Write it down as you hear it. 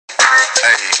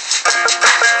Hey.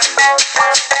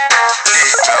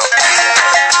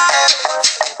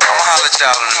 I'ma holler at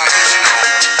y'all in a minute, you know.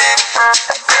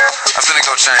 I'm finna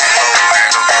go change clothes, man.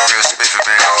 Go get real spiffy,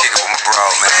 man. Go kick it with my bro,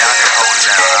 man. Y'all just hold it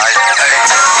down, alright? Hey.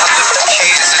 I left the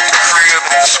kids at the crib,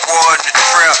 the squad in the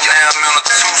trap. Now I'm in a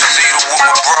two-seater with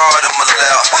my broad in my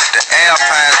lap. The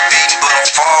Alpine's beating, but I'm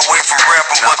far away from rap.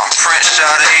 I'm up in Prince,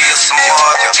 shot of head, some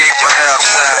Marvin, gave my half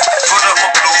side. Put up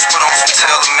my blues, put on some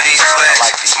tailor-made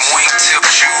slacks. Some wingtip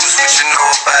shoes, what you know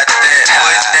about that?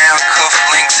 Button down, cuff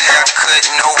links, haircut,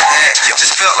 no hat.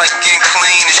 Just felt like getting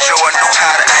clean to show I know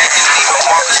how to act. And even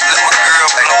Marcus let my girl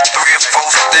blow 3 or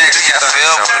 4 stacks. Yeah,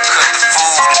 forever to cut the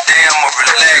food, and damn, I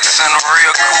relax. In a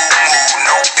real cool mood,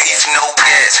 no beef, no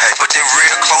gas. But they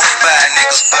real close by,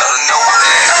 niggas better know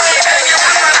that. Hanging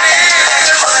with my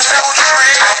niggas, no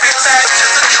trip. I'll be back to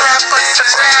the trap, but for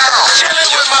now, chillin'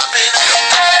 with my bitch.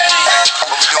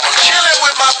 I'm chillin'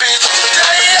 with my bitch.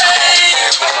 I ain't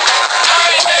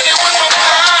hanging with my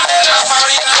partner. I'm out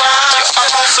in the line. I'm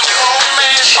on some grown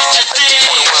man shit, you dig.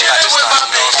 Chillin' with my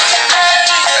bitch.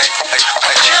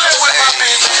 Chillin' with my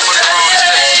bitch.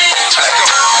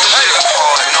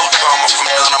 No drama from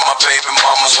none of my baby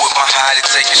mamas. With my hottie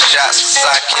taking shots,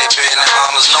 sidekick betting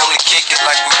honors. Known to kick it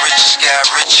like we rich Sky,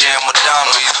 Richie and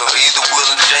Madonna. Either Will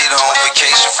and Jada on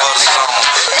vacation for the summer.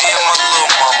 Me and my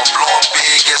little mama blowing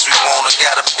big as we wanna.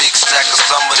 Got a big stack of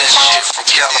some of that shit from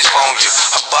California.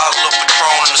 A bottle of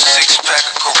Patron and a 6-pack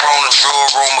of Corona. Draw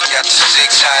aroma got the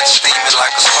 6 hot steaming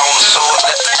like a sauna. So I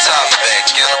let the top back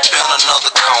and I bent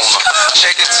another corner.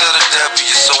 Check it to the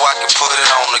W so I can put it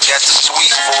on. I got the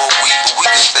sweet for a week, but we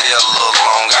can stay a little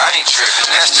longer. I ain't tripping,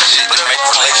 that's the shit that make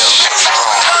relationships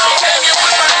strong. Hanging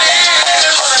with my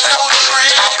niggas on a no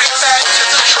trip. I'll be back to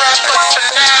the trap, but for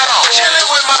now, chillin'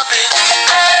 with my bitch.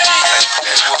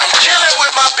 I'm chillin'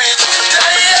 with my bitch.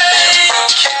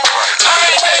 I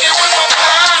ain't hanging with my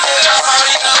partner. I'm out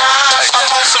in the line.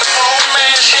 I'm on some grown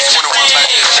man shit.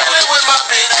 Chillin' with my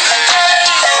bitch.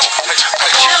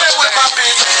 Chillin' with my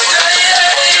bitch.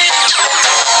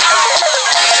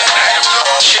 I'm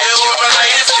gonna chill with my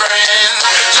lady friend.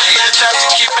 She the type to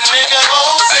keep a nigga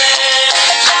open.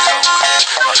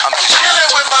 I'm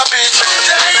chillin' with my bitch.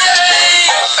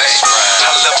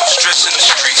 I left my stress in the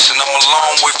streets and I'm a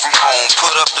long way from home.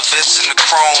 Put up the vest in the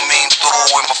chrome, mean throw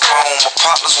away my phone. My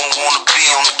partners won't wanna be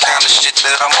on the kind of shit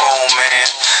that I'm on, man.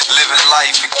 Living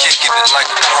life and kicking it like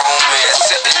a grown man.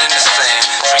 Sitting in the sand,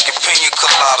 drinking pina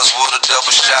coladas with a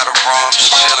double shot of rum.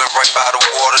 Just chilling right by the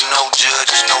water, no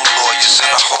judges, no lawyers,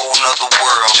 in a whole nother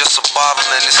world. Just a bottle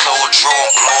and it's so a draw,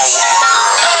 I'm blowing with my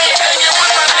girl. I ain't hanging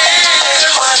with my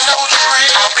niggas on no trip.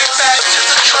 I'll be back to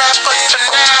the trap, but for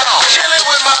now, chilling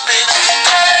with my bitch.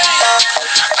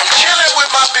 I'm chilling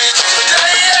with my bitch. I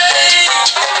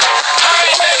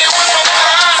ain't hanging with my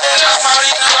partner. I'm out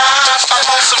in the line. I'm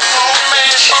on some grown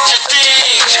man shit, you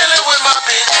dig. Chilling with my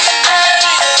bitch.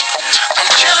 I'm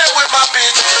chilling with my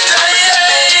bitch.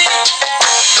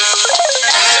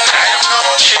 Tonight I'm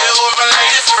gonna chill with my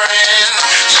lady friend.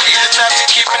 She the type to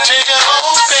keep a nigga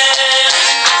open.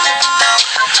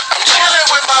 I'm chilling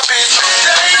with my bitch.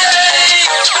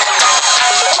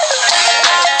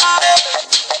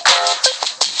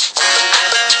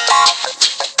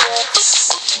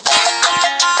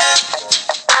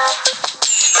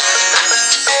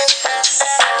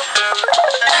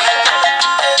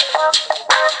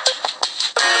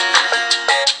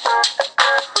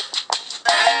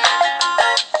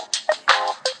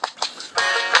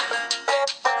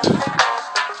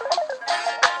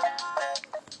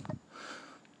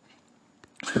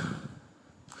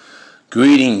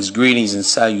 Greetings, and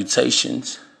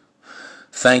salutations.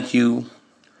 Thank you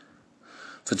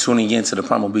for tuning in to the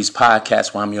Primal Beast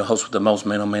Podcast, where I'm your host with the most,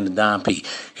 man the Don P.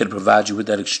 Here to provide you with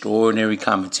that extraordinary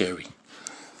commentary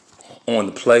on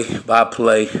the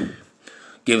play-by-play,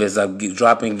 give as I get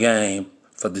dropping game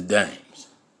for the Dames.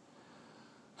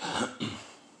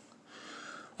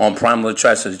 On Primal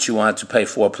Tracks, so that you want to pay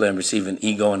for a play and receive an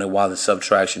ego and a wallet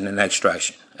subtraction and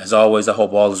extraction. As always, I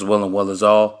hope all is well and well is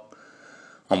all.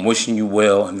 I'm wishing you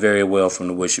well and very well from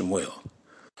the wishing well.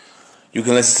 You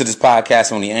can listen to this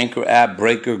podcast on the Anchor app,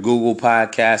 Breaker, Google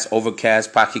Podcasts,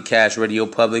 Overcast, Pocket Cast, Radio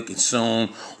Public, and soon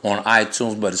on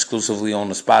iTunes, but exclusively on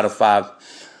the Spotify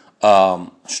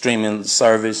streaming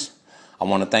service. I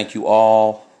want to thank you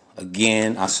all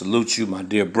again. I salute you, my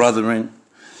dear brethren.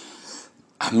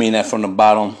 I mean that from the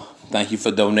bottom. Thank you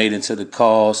for donating to the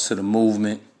cause, to the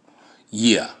movement.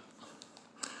 Yeah.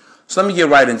 So let me get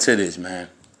right into this, man.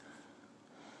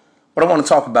 What I want to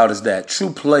talk about is that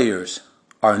true players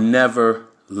are never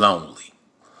lonely.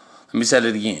 Let me say it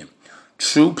again.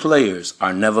 True players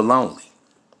are never lonely.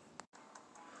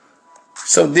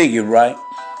 So dig it, right?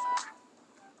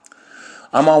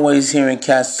 I'm always hearing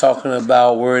cats talking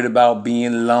about, worried about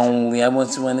being lonely. I want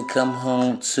someone to come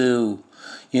home to.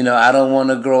 I don't want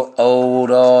to grow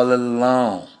old all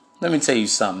alone. Let me tell you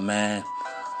something, man.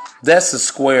 That's a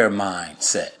square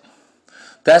mindset.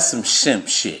 That's some shimp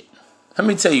shit. Let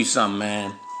me tell you something,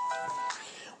 man.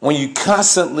 When you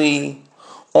constantly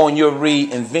on your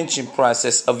reinvention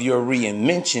process,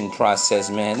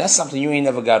 man, that's something you ain't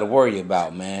never got to worry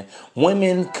about, man.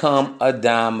 Women come a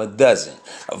dime a dozen.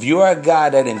 If you're a guy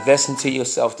that invests into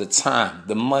yourself the time,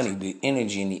 the money, the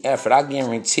energy, and the effort, I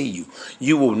guarantee you,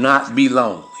 you will not be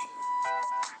lonely.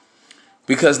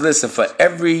 Because listen, for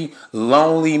every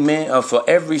lonely man, or for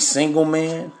every single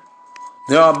man,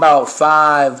 there are about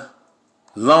 5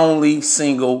 lonely,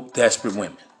 single, desperate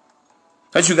women.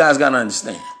 That you guys got to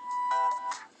understand.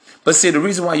 But see, the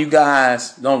reason why you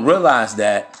guys don't realize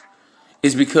that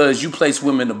is because you place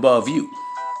women above you.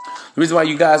 The reason why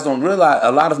you guys don't realize,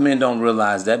 a lot of men don't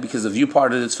realize that, because if you're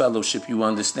part of this fellowship, you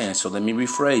understand. So let me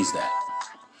rephrase that.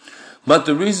 But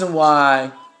the reason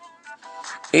why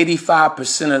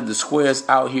 85% of the squares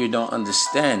out here don't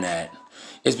understand that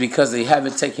is because they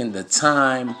haven't taken the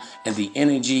time and the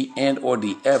energy and or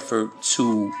the effort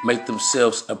to make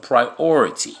themselves a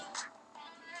priority.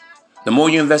 The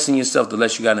more you invest in yourself, the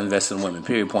less you got to invest in women,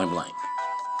 period, point blank.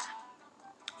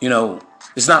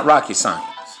 It's not rocket science.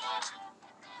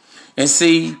 And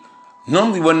see,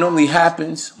 what normally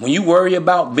happens, when you worry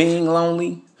about being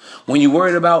lonely, when you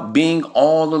worry about being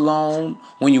all alone,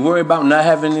 when you worry about not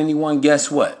having anyone, guess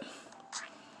what?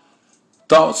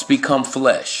 Thoughts become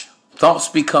flesh. Thoughts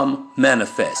become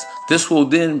manifest. This will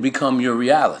then become your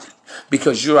reality.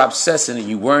 Because you're obsessing and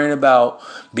you're worrying about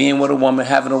being with a woman,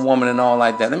 having a woman and all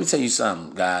like that. Let me tell you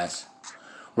something, guys.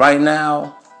 Right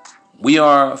now, we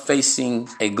are facing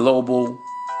a global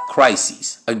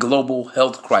crisis, a global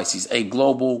health crisis, a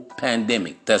global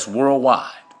pandemic that's worldwide.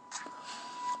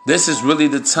 This is really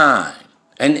the time.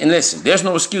 And listen, there's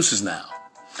no excuses now.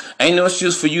 Ain't no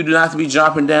excuse for you to not to be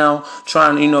dropping down,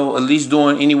 trying, at least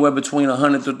doing anywhere between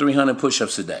 100 to 300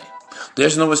 push-ups a day.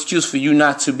 There's no excuse for you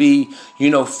not to be,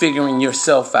 figuring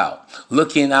yourself out,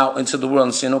 looking out into the world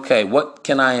and saying, okay, what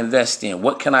can I invest in?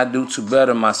 What can I do to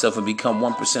better myself and become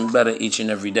 1% better each and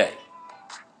every day?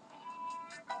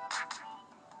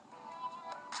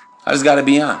 I just got to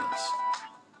be honest.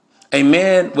 A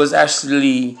man was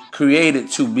actually created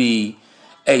to be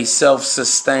a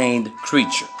self-sustained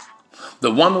creature.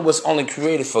 The woman was only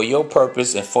created for your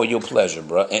purpose and for your pleasure,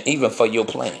 bro, and even for your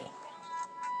plan.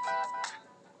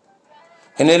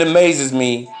 And it amazes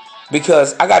me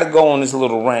because I got to go on this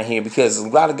little rant here because a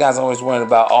lot of guys are always worrying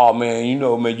about, oh, man,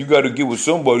 you got to get with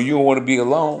somebody. You don't want to be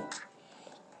alone.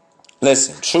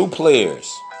 Listen, true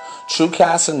players, true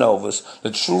Casanovas, the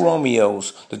true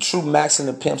Romeos, the true Max and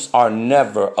the Pimps are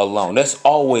never alone. There's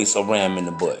always a ram in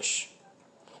the bush.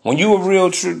 When you a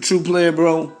real true player,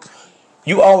 bro,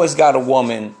 you always got a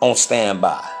woman on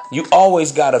standby. You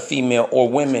always got a female or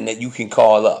women that you can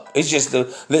call up. It's just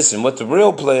listen, with the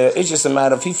real player, it's just a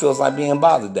matter of he feels like being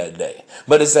bothered that day.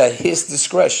 But it's at his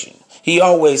discretion. He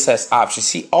always has options.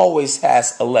 He always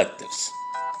has electives.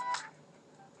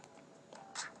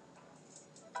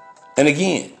 And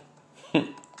again,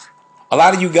 a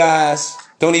lot of you guys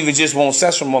don't even just want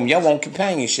sex from them. Y'all want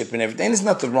companionship and everything. There's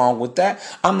nothing wrong with that.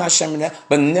 I'm not shaming that.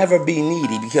 But never be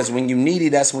needy, because when you're needy,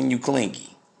 that's when you clingy.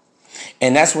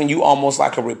 And that's when you almost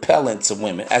like a repellent to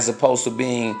women, as opposed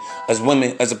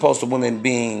to women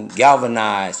being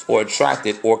galvanized or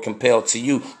attracted or compelled to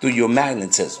you through your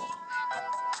magnetism.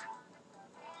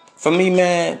 For me,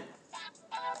 man,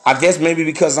 I guess maybe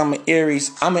because I'm an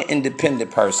Aries, I'm an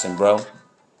independent person, bro.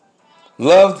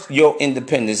 Love your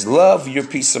independence. Love your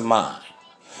peace of mind.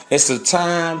 It's a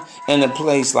time and a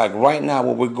place like right now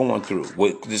what we're going through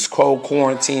with this cold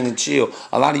quarantine and chill.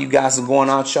 A lot of you guys are going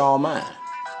out y'all mind.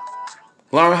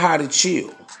 Learn how to chill.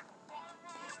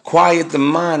 Quiet the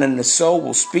mind and the soul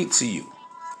will speak to you.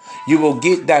 You will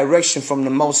get direction from the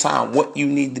Most High on what you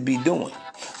need to be doing.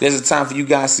 There's a time for you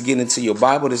guys to get into your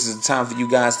Bible. This is a time for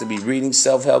you guys to be reading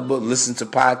self-help books, listen to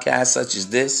podcasts such as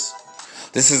this.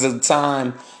 This is a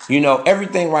time,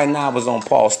 everything right now is on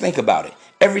pause. Think about it.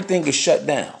 Everything is shut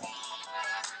down.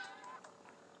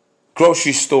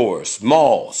 Grocery stores,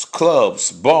 malls,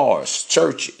 clubs, bars,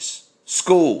 churches,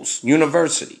 schools,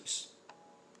 universities.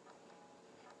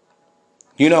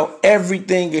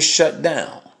 Everything is shut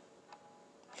down.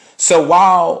 So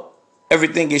while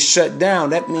everything is shut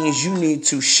down, that means you need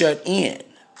to shut in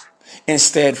and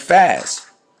steadfast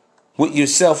with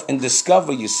yourself and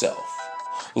discover yourself.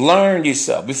 Learn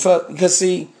yourself. Because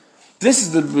see, this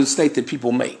is the mistake that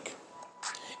people make.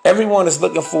 Everyone is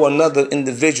looking for another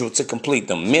individual to complete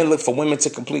them. Men look for women to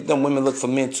complete them. Women look for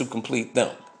men to complete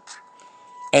them.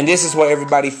 And this is where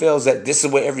everybody fails at. This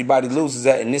is where everybody loses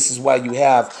at. And this is why you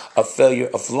have a failure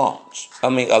of launch. A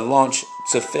launch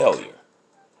to failure.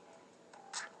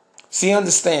 See,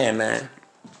 understand, man.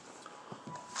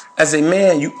 As a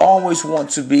man, you always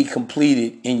want to be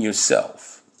completed in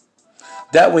yourself.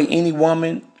 That way, any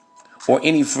woman or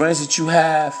any friends that you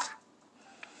have,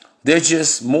 they're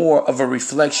just more of a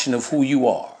reflection of who you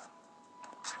are.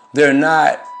 They're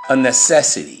not a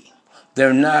necessity.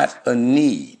 They're not a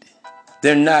need.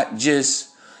 They're not just,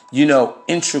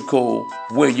 integral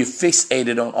where you're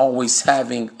fixated on always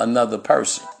having another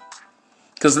person.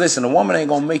 Because listen, a woman ain't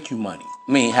going to make you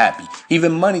happy.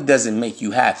 Even money doesn't make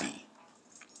you happy.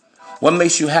 What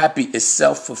makes you happy is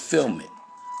self-fulfillment,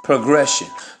 progression,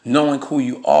 knowing who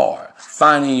you are,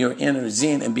 finding your inner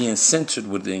zen and being centered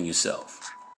within yourself.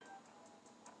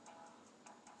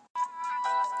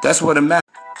 That's where the magic.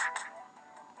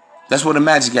 That's where the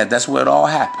magic at. That's where it all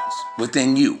happens,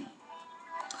 within you.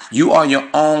 You are your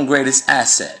own greatest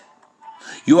asset.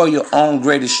 You are your own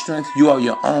greatest strength. You are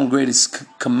your own greatest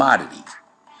commodity.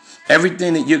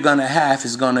 Everything that you're going to have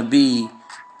is going to be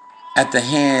at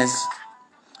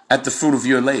the fruit of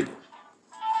your labor,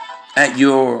 at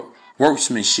your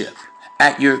workmanship,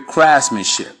 at your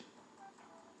craftsmanship.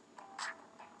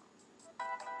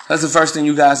 That's the first thing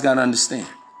you guys got to understand.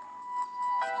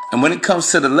 And when it comes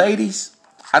to the ladies,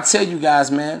 I tell you guys,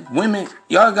 man, women,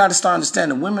 y'all got to start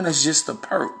understanding women is just a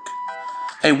perk.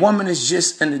 A woman is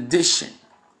just an addition.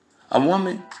 A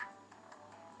woman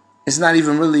is not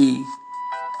even really,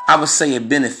 I would say, a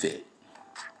benefit.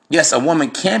 Yes, a woman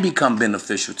can become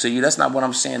beneficial to you. That's not what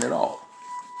I'm saying at all.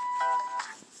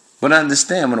 But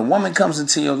understand, when a woman comes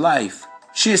into your life,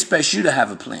 she expects you to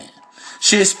have a plan.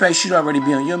 She expects you to already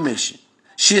be on your mission.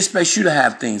 She expects you to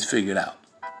have things figured out.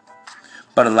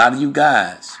 But a lot of you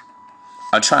guys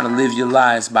are trying to live your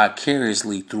lives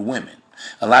vicariously through women.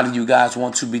 A lot of you guys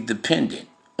want to be dependent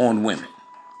on women.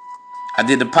 I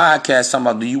did a podcast talking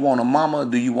about, do you want a mama or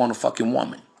do you want a fucking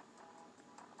woman?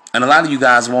 And a lot of you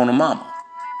guys want a mama.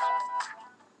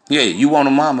 Yeah, you want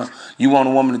a mama. You want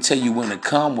a woman to tell you when to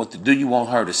come, what to do. You want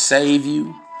her to save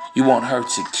you. You want her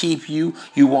to keep you.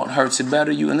 You want her to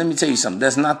better you. And let me tell you something.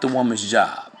 That's not the woman's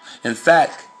job. In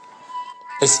fact,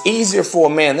 it's easier for a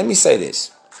man. Let me say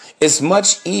this. It's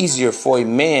much easier for a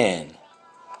man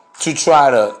to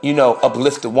try to,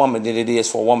 uplift a woman than it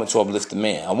is for a woman to uplift a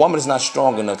man. A woman is not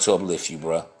strong enough to uplift you,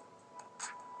 bruh.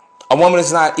 A woman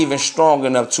is not even strong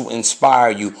enough to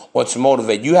inspire you or to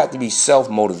motivate. You have to be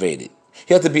self-motivated.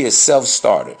 You have to be a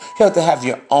self-starter. You have to have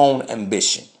your own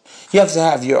ambition. You have to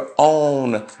have your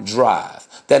own drive,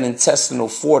 that intestinal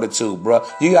fortitude, bruh.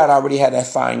 You got to already have that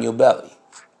fire in your belly.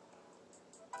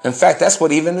 In fact, that's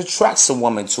what even attracts a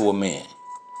woman to a man.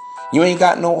 You ain't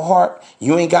got no heart.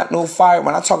 You ain't got no fire.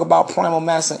 When I talk about primal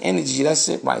masculine energy, that's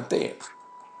it right there.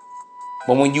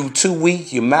 But when you too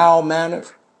weak, you're mild-mannered,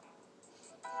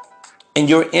 and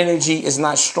your energy is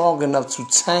not strong enough to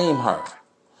tame her,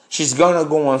 she's going to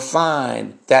go and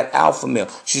find that alpha male.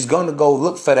 She's going to go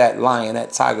look for that lion,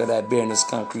 that tiger, that bear in this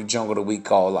concrete jungle that we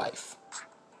call life.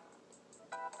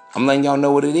 I'm letting y'all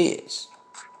know what it is.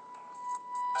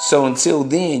 So until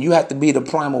then, you have to be the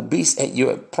primal beast at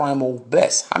your primal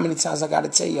best. How many times I got to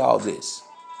tell y'all this?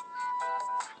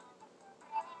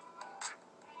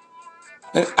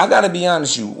 And I got to be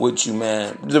honest with you,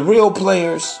 man. The real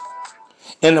players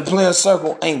in the player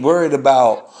circle ain't worried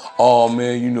about, oh,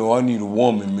 man, I need a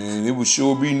woman, man. It would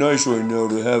sure be nice right now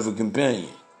to have a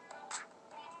companion.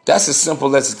 That's as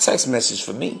simple as a text message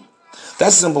for me.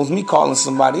 That's simple as me calling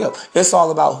somebody up. It's all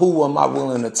about who am I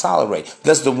willing to tolerate.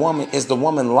 Is the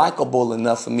woman likable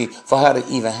enough for me for her to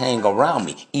even hang around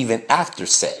me, even after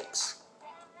sex?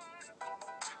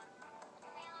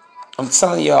 I'm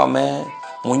telling y'all, man,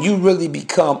 when you really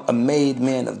become a made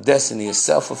man of destiny, a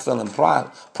self-fulfilling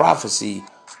prophecy,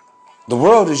 the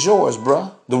world is yours,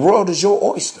 bruh. The world is your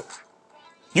oyster.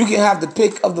 You can have the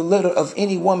pick of the litter of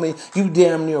any woman you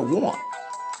damn near want.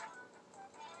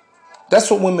 That's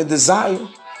what women desire.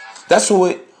 That's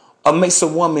what makes a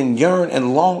woman yearn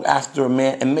and long after a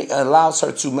man and allows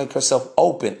her to make herself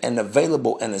open and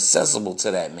available and accessible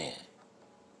to that man.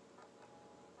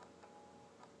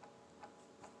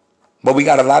 But we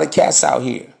got a lot of cats out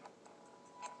here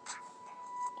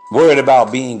worried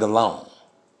about being alone.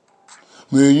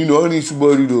 Man, I need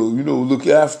somebody to, look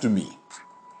after me.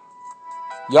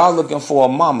 Y'all looking for a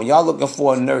mama. Y'all looking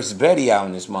for a Nurse Betty out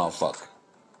in this motherfucker.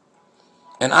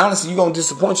 And honestly, you're going to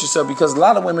disappoint yourself because a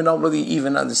lot of women don't really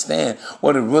even understand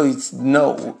what it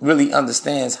really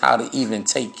understands how to even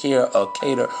take care or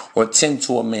cater or tend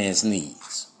to a man's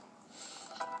needs.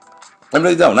 I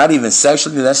really don't. Not even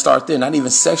sexually. Let's start there. Not even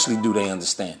sexually do they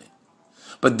understand it.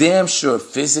 But damn sure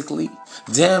physically,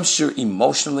 damn sure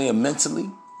emotionally and mentally.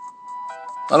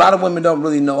 A lot of women don't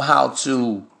really know how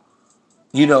to,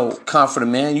 comfort a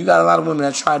man. You got a lot of women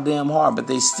that try damn hard, but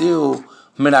they still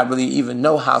may not really even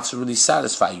know how to really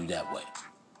satisfy you that way.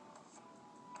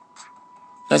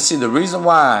 Let's see, the reason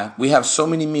why we have so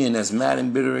many men that's mad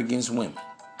and bitter against women.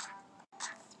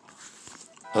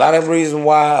 A lot of reason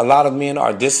why a lot of men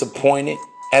are disappointed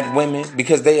at women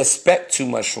because they expect too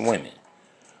much from women.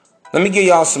 Let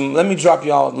me drop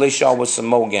y'all, lace y'all with some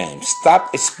more games.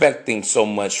 Stop expecting so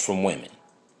much from women.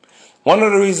 One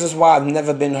of the reasons why I've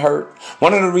never been hurt,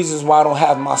 one of the reasons why I don't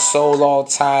have my soul all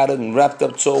tied and wrapped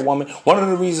up to a woman, one of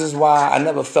the reasons why I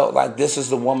never felt like this is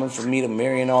the woman for me to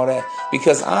marry and all that,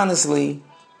 because honestly,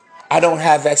 I don't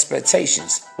have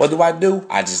expectations. What do?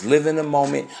 I just live in the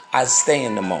moment. I stay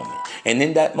in the moment. And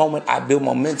in that moment, I build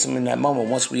momentum in that moment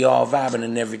once we all vibing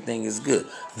and everything is good.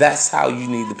 That's how you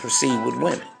need to proceed with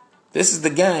women. This is the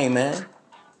game, man.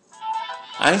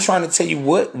 I ain't trying to tell you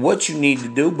what you need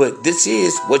to do, but this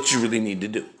is what you really need to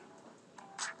do.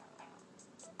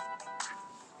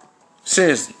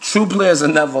 Seriously, true players are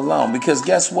never alone because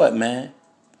guess what, man?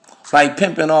 Like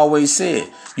Pimpin' always said,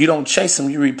 you don't chase them,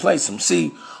 you replace them.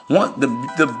 See,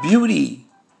 the beauty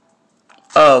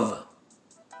of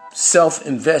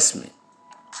self-investment,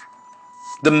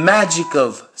 the magic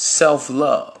of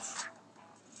self-love,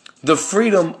 the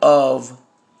freedom of,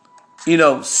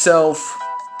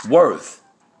 self-worth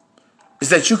is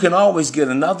that you can always get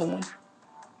another one.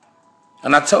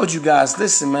 And I told you guys,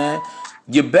 listen, man,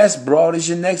 your best broad is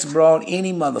your next broad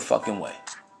any motherfucking way.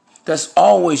 That's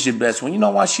always your best one. You know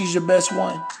why she's your best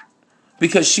one?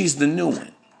 Because she's the new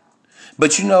one.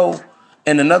 But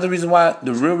and another reason why,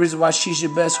 the real reason why she's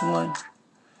your best one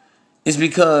is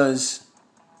because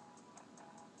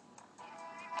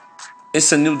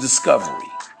it's a new discovery.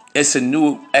 It's a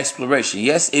new exploration.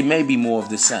 Yes, it may be more of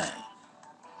the same.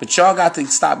 But y'all got to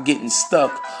stop getting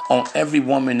stuck on every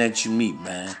woman that you meet,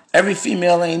 man. Every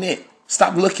female ain't it.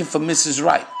 Stop looking for Mrs.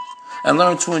 Right. And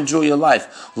learn to enjoy your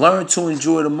life. Learn to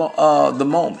enjoy the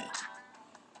moment.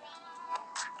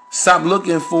 Stop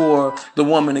looking for the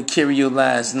woman to carry your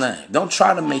last name. Don't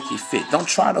try to make it fit. Don't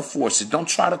try to force it. Don't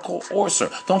try to coerce her.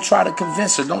 Don't try to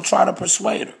convince her. Don't try to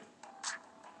persuade her.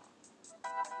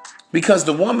 Because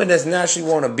the woman that's naturally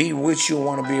want to be with you,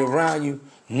 want to be around you,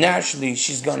 naturally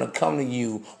she's going to come to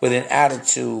you with an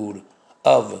attitude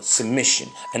of submission,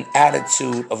 an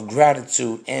attitude of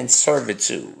gratitude and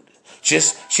servitude.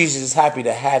 She's just happy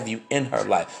to have you in her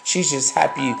life. She's just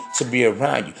happy to be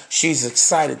around you. She's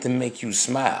excited to make you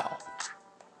smile.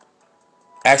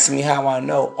 Ask me how I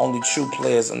know. Only true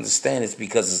players understand this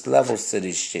because it's levels to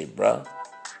this shit, bro.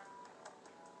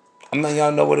 I mean,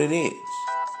 y'all know what it is.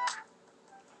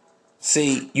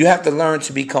 See, you have to learn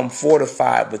to become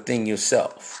fortified within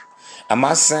yourself. Am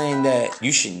I saying that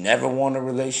you should never want a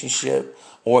relationship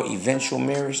or eventual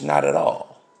marriage? Not at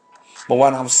all. But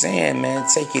what I'm saying, man,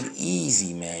 take it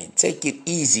easy, man. Take it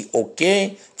easy,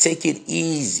 okay? Take it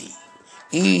easy.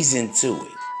 Ease into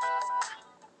it.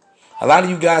 A lot of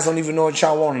you guys don't even know what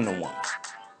y'all want in a woman.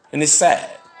 And it's sad.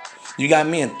 You got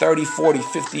men 30, 40,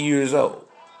 50 years old.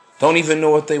 Don't even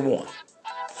know what they want.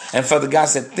 And for the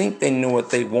guys that think they know what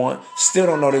they want, still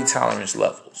don't know their tolerance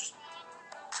levels.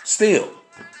 Still.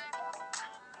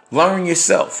 Learn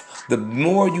yourself. The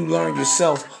more you learn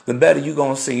yourself, the better you're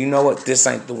going to say, you know what, this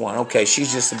ain't the one. Okay,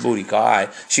 she's just a booty call. All right,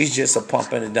 she's just a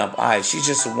pump and a dump. All right, she's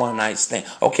just a one-night stand.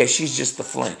 Okay, she's just a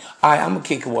fling. All right, I'm going to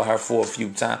kick it with her for a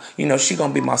few times. She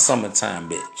going to be my summertime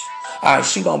bitch. All right,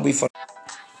 she going to be for...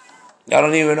 Y'all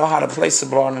don't even know how to place a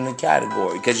broad in the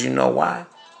category. Because you know why?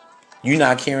 You're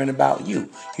not caring about you.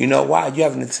 You know why? You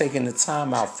haven't taken the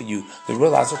time out for you to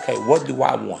realize, okay, what do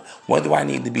I want? What do I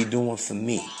need to be doing for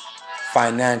me?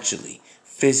 Financially,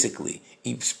 physically,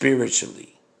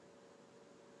 spiritually.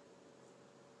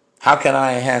 How can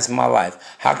I enhance my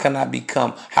life? How can I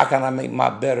make my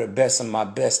best and my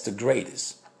best the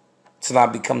greatest? Till I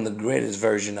become the greatest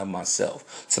version of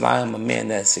myself. Till I am a man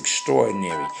that's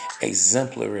extraordinary,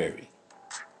 exemplary.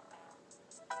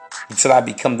 Until I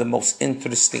become the most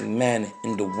interesting man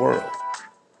in the world.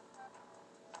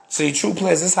 See, true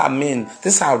players, this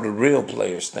is how the real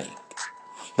players think.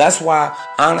 That's why,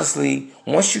 honestly,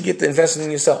 once you get to investing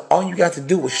in yourself, all you got to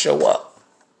do is show up.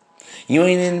 You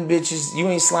ain't in bitches, you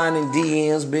ain't sliding in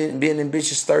DMs, being in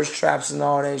bitches' thirst traps and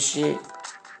all that shit.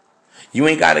 You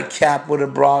ain't got a cap with a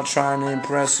broad trying to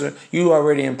impress her. You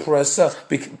already impressive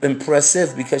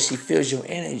because she feels your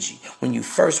energy when you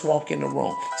first walk in the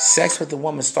room. Sex with the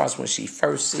woman starts when she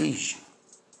first sees you.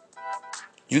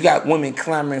 You got women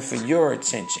clamoring for your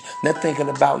attention. They're thinking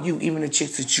about you, even the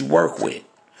chicks that you work with.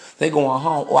 They going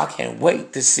home. Oh, I can't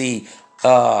wait to see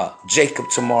Jacob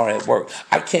tomorrow at work.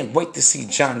 I can't wait to see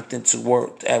Jonathan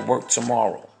at work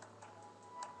tomorrow.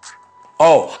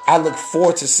 Oh, I look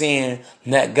forward to seeing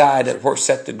that guy that works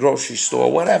at the grocery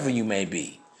store, whatever you may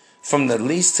be. From the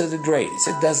least to the greatest,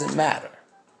 it doesn't matter.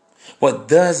 What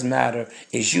does matter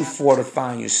is you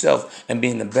fortifying yourself and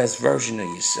being the best version of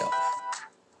yourself.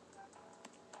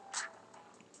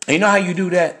 And you know how you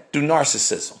do that? Through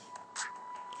narcissism.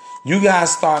 You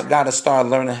guys gotta start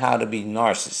learning how to be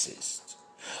narcissists.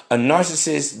 A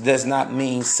narcissist does not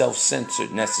mean self-centered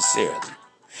necessarily.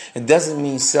 It doesn't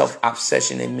mean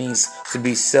self-obsession. It means to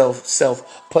be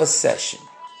self-possession.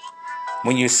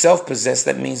 When you're self-possessed,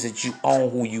 that means that you own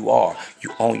who you are.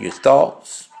 You own your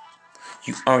thoughts.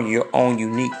 You own your own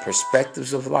unique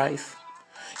perspectives of life.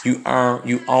 You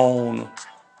own,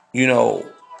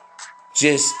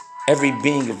 just every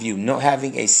being of you.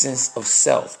 Having a sense of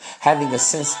self. Having a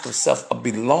sense of self, of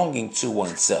belonging to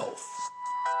oneself.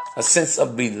 A sense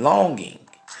of belonging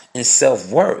and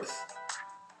self-worth.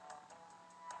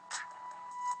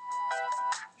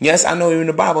 Yes, I know in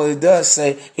the Bible it does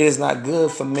say it is not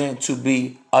good for man to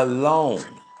be alone.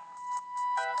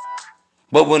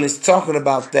 But when it's talking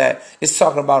about that, it's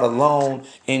talking about alone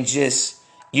in just,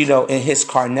 in his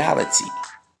carnality.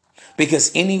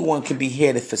 Because anyone can be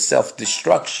headed for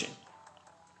self-destruction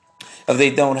if they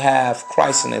don't have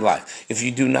Christ in their life. If you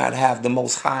do not have the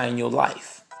Most High in your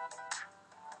life.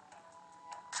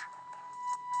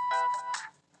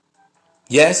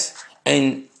 Yes,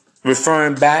 and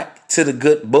referring back to the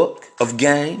good book of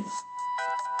game,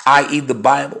 i.e. the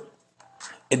Bible,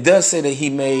 it does say that he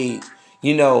made,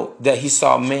 that he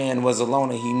saw man was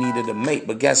alone and he needed a mate.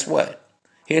 But guess what?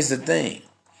 Here's the thing.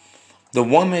 The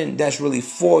woman that's really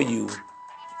for you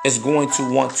is going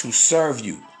to want to serve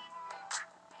you.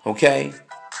 Okay?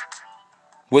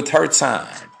 With her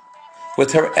time,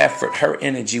 with her effort, her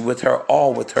energy, with her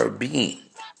all, with her being.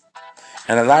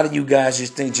 And a lot of you guys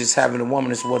just think just having a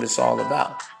woman is what it's all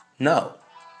about. No.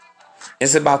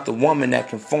 It's about the woman that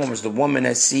conforms, the woman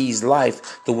that sees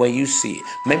life the way you see it.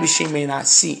 Maybe she may not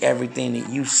see everything that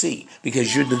you see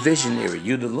because you're the visionary,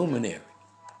 you're the luminary.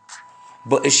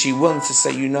 But is she willing to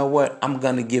say, you know what, I'm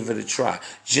going to give it a try?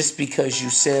 Just because you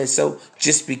said so,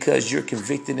 just because you're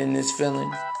convicted in this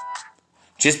feeling,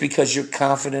 just because you're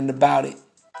confident about it.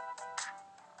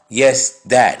 Yes,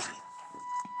 daddy.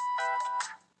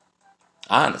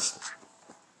 Honestly.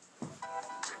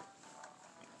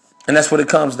 And that's what it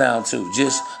comes down to.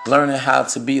 Just learning how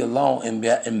to be alone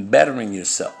and bettering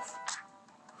yourself.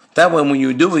 That way when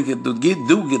you do get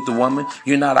the woman,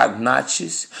 you're not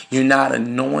obnoxious. You're not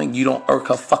annoying. You don't irk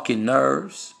her fucking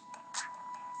nerves.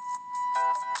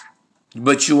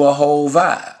 But you a whole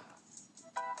vibe.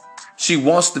 She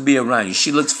wants to be around you.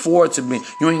 She looks forward to being.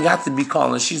 You ain't got to be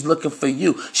calling. She's looking for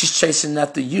you. She's chasing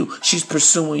after you. She's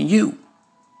pursuing you.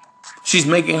 She's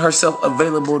making herself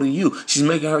available to you. She's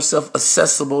making herself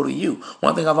accessible to you.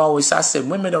 One thing I said,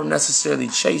 women don't necessarily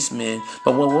chase men,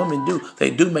 but what women do,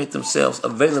 they do make themselves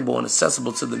available and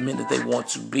accessible to the men that they want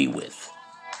to be with.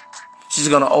 She's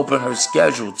going to open her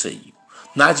schedule to you.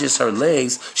 Not just her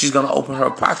legs. She's going to open her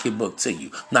pocketbook to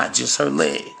you. Not just her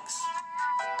legs.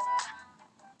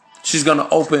 She's going to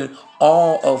open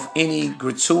all of any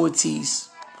gratuities,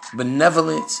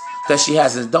 benevolence that she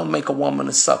has. And don't make a woman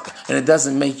a sucker. And it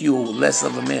doesn't make you less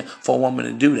of a man for a woman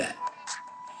to do that.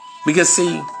 Because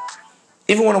see,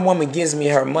 even when a woman gives me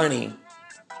her money,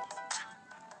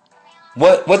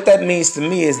 what that means to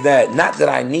me is that not that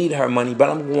I need her money, but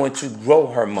I'm going to grow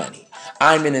her money.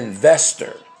 I'm an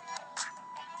investor.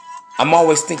 I'm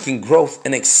always thinking growth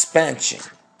and expansion.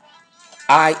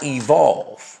 I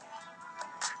evolve.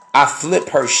 I flip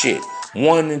her shit.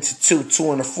 1 into 2,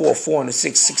 2 into 4, 4 into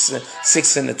 6,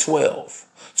 6 into 12,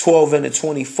 12 into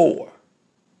 24.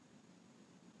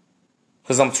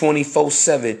 Because I'm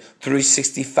 24/7,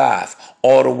 365,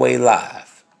 all the way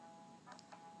live.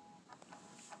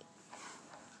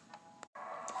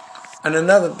 And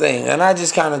another thing, and I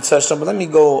just kind of touched on, but let me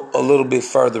go a little bit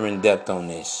further in depth on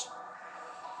this.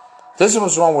 This is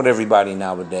what's wrong with everybody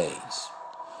nowadays.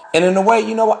 And in a way,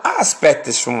 you know what? I expect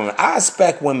this from women. I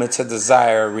expect women to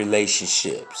desire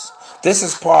relationships. This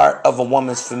is part of a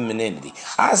woman's femininity.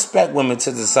 I expect women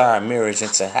to desire marriage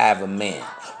and to have a man.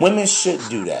 Women should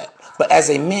do that. But as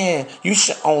a man, you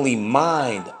should only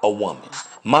mind a woman.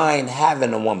 Mind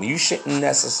having a woman. You shouldn't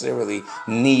necessarily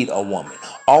need a woman.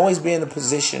 Always be in a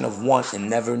position of want and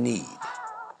never need.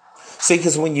 See,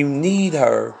 because when you need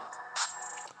her,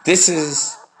 this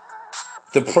is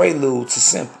the prelude to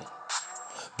simple.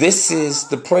 This is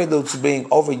the prelude to being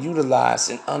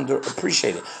overutilized and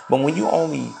underappreciated. But when you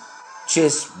only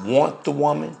just want the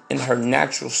woman in her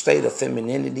natural state of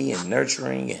femininity and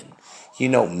nurturing and,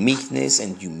 meekness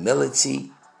and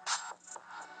humility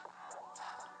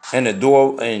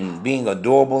and being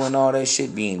adorable and all that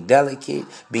shit, being delicate,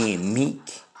 being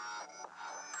meek,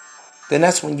 then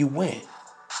that's when you win.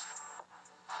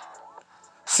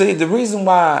 See, the reason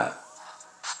why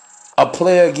a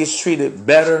player gets treated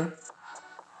better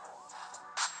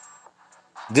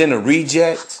than a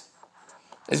reject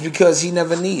is because he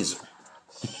never needs her.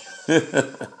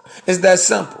 It's that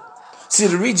simple. See,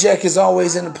 the reject is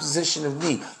always in a position of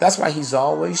need. That's why he's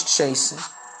always chasing.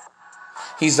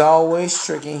 He's always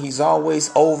tricking. He's always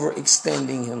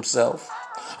overextending himself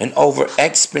and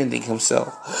overexpending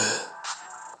himself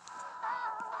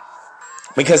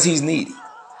because he's needy.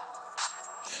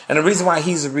 And the reason why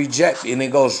he's a reject, and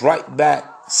it goes right back.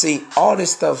 See, all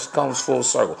this stuff comes full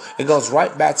circle. It goes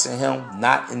right back to him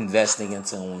not investing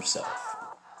into himself.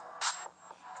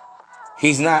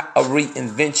 He's not a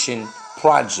reinvention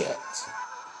project.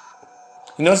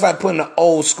 It's like putting an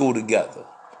old school together.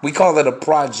 We call it a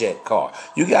project car.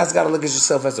 You guys got to look at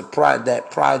yourself as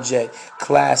that project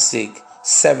classic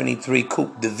 73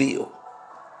 Coupe de Ville.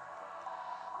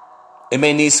 It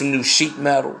may need some new sheet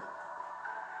metal.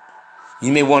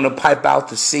 You may want to pipe out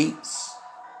the seats.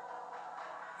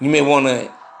 You may want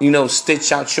to,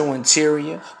 stitch out your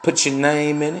interior, put your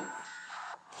name in it.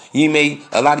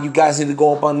 A lot of you guys need to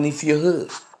go up underneath your hood.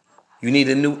 You need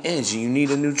a new engine. You need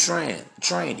a new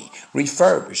tranny,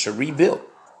 refurbished or rebuilt.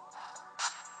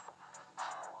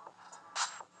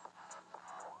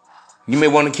 You may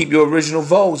want to keep your original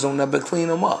Vogues on there, but clean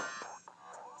them up.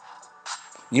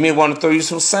 You may want to throw you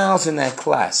some sounds in that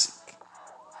classic.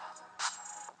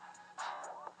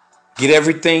 Get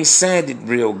everything sanded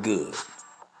real good.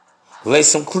 Lay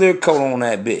some clear coat on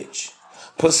that bitch.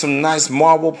 Put some nice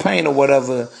marble paint or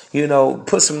whatever,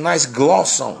 put some nice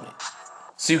gloss on it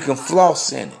so you can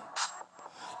floss in it.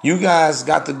 You guys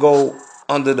got to go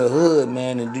under the hood,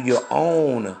 man, and do your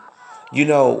own,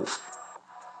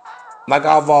 like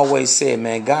I've always said,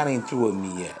 man, God ain't through with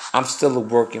me yet. I'm still a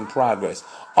work in progress.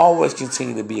 Always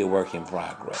continue to be a work in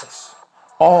progress.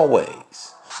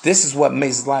 Always. This is what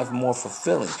makes life more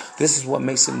fulfilling. This is what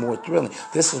makes it more thrilling.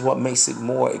 This is what makes it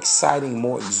more exciting,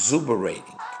 more exuberating.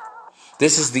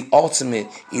 This is the ultimate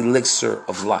elixir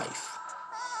of life.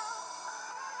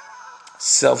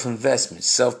 Self-investment,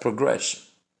 self-progression.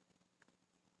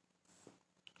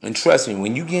 And trust me,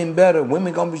 when you getting better,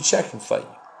 women gonna be checking for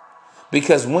you.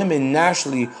 Because women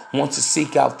naturally want to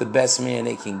seek out the best man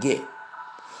they can get.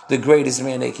 The greatest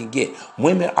man they can get.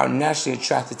 Women are naturally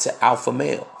attracted to alpha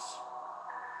males.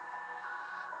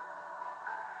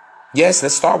 Yes,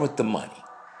 let's start with the money.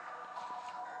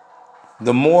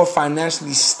 The more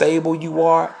financially stable you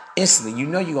are, instantly,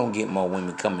 you're going to get more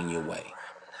women coming your way.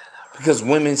 Because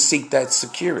women seek that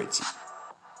security.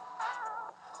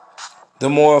 The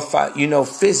more,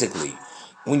 physically,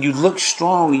 when you look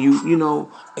strong, you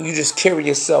just carry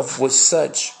yourself with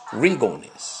such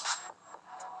regalness.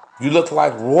 You look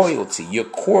like royalty. You're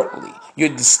courtly. You're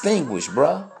distinguished,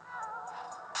 bruh.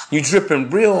 You're dripping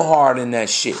real hard in that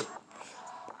shit.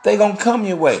 They gonna come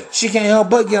your way. She can't help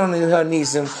but get on her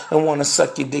knees and want to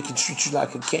suck your dick and treat you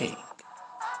like a king.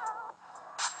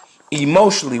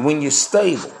 Emotionally, when you're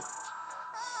stable,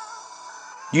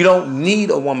 you don't need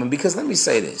a woman. Because let me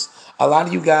say this. A lot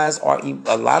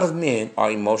of men are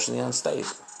emotionally unstable.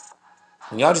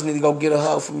 And y'all just need to go get a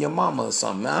hug from your mama or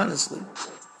something, honestly.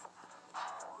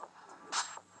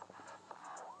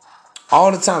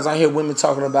 All the times I hear women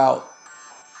talking about,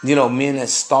 men that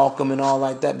stalk them and all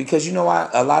like that. Because you know why?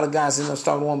 A lot of guys end up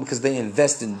stalking a woman because they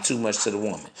invested too much to the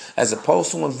woman. As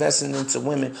opposed to investing into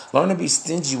women, learn to be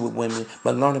stingy with women,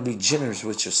 but learn to be generous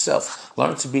with yourself.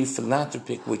 Learn to be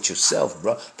philanthropic with yourself,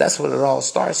 bro. That's what it all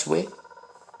starts with.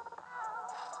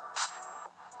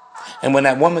 And when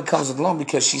that woman comes along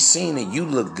because she's seen that you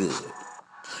look good,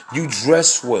 you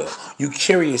dress well, you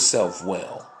carry yourself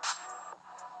well,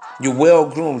 you're well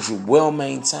groomed, you're well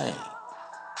maintained,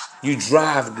 you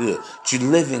drive good, you're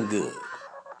living good.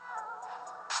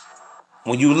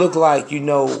 When you look like,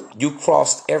 you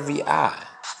crossed every I.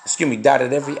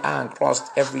 Dotted every I and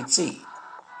crossed every T.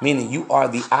 Meaning you are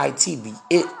the IT, the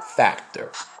it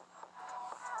factor.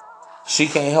 She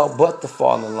can't help but to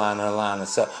fall in line of her line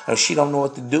herself. If she don't know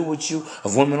what to do with you,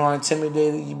 if women are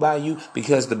intimidated by you,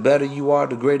 because the better you are,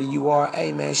 the greater you are,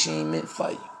 hey man, she ain't meant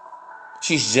for you.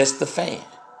 She's just a fan.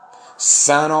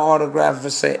 Sign her autograph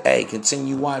and say, hey,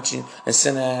 continue watching and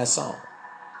send her ass on.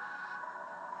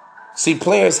 See,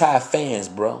 players have fans,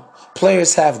 bro.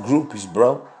 Players have groupies,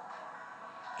 bro.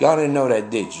 Y'all didn't know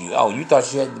that, did you? Oh, you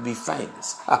thought you had to be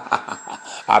famous.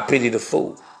 I pity the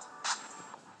fool.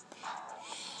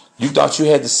 You thought you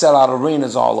had to sell out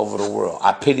arenas all over the world.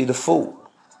 I pity the fool.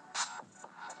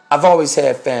 I've always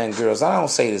had fangirls. I don't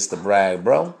say this to brag,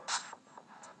 bro.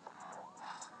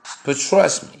 But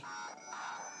trust me,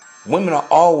 women are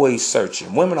always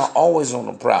searching. Women are always on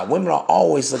the prowl. Women are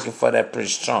always looking for that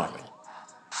Prince Charming.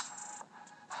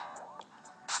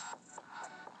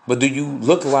 But do you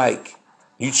look like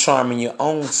you charming your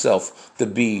own self to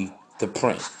be the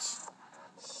prince?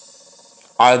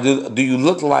 Or do you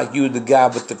look like you're the guy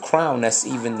with the crown that's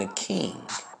even the king?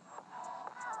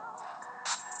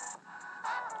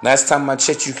 Last time I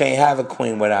checked, you can't have a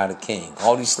queen without a king.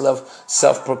 All these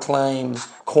self-proclaimed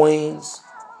queens,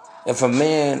 if a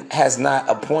man has not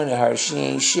appointed her, she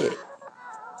ain't shit.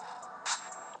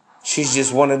 She's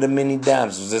just one of the many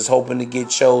damsels that's hoping to get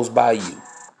chose by you.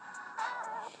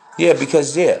 Yeah,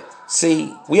 because,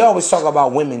 see, we always talk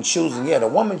about women choosing. Yeah, the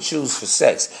woman chooses for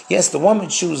sex. Yes, the woman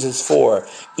chooses for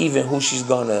even who she's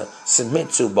going to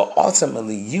submit to. But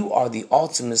ultimately, you are the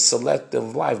ultimate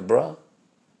selective life, bruh.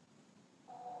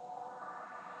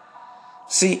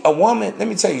 See, a woman, let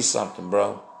me tell you something,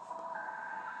 bro.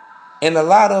 In a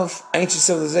lot of ancient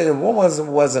civilizations, a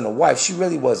woman wasn't a wife. She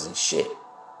really wasn't shit.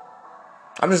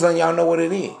 I'm just letting y'all know what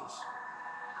it is.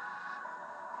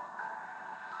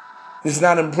 It's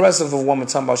not impressive if a woman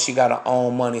talking about she got her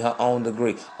own money, her own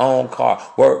degree, own car,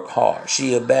 work hard.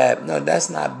 She a bad. No, that's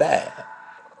not bad.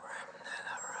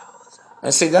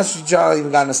 And see, that's what y'all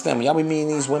even got to understand. When y'all be meeting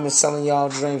these women selling y'all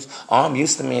dreams, oh, I'm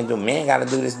used to men do. Man got to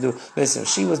do this, do. Listen, if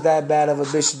she was that bad of a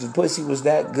bitch, if the pussy was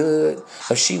that good,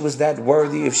 if she was that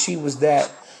worthy, if she was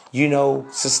that,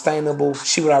 sustainable,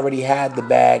 she would already have the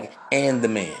bag and the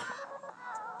man.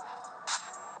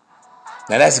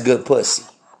 Now that's good pussy.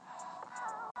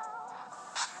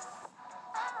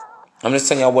 I'm just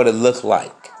telling y'all what it looked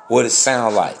like, what it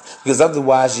sound like. Because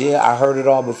otherwise, I heard it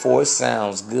all before. It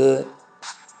sounds good.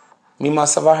 Me,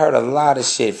 myself, I heard a lot of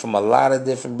shit from a lot of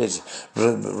different bitches.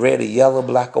 Red or yellow,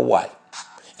 black or white.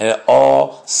 And it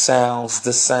all sounds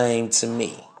the same to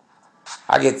me.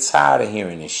 I get tired of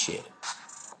hearing this shit.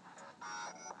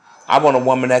 I want a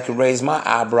woman that can raise my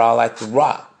eyebrow like The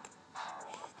Rock.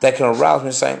 That can arouse me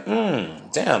and say,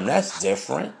 damn, that's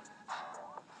different.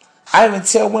 I even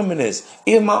tell women this.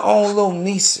 Even my own little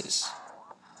nieces.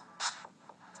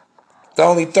 They're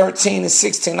only 13 and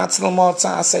 16. I tell them all the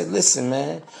time, I say, listen,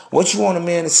 man, what you want a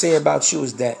man to say about you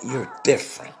is that you're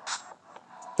different.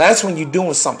 That's when you're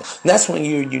doing something. That's when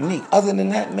you're unique. Other than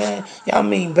that, man, y'all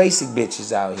mean basic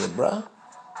bitches out here, bruh.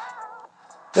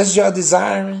 That's what y'all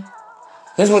desiring.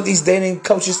 That's what these dating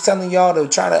coaches telling y'all to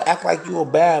try to act like you a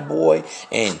bad boy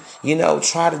and,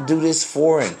 try to do this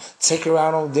for and take her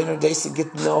out on dinner dates to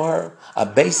get to know her. A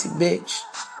basic bitch.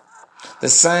 The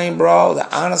same bro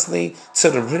that honestly to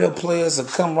the real players will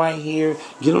come right here,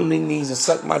 get on their knees and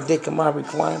suck my dick in my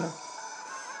recliner.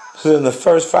 So in the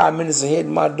first 5 minutes of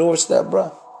hitting my doorstep,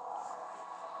 bro.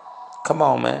 Come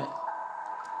on, man.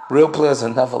 Real players are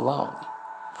never lonely.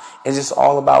 It's just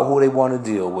all about who they want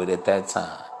to deal with at that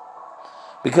time.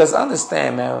 Because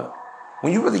understand, man,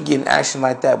 when you really get in action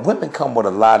like that, women come with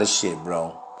a lot of shit,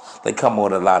 bro. They come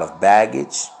with a lot of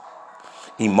baggage,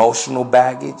 emotional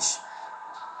baggage.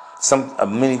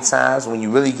 Many times when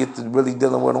you really get to really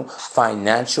dealing with them,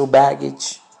 financial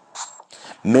baggage,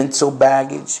 mental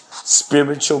baggage,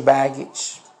 spiritual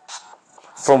baggage.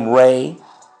 From Ray,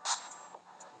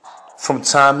 from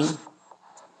Tommy,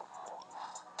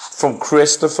 from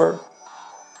Christopher,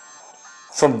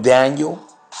 from Daniel,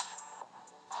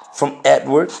 from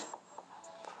Edward,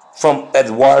 from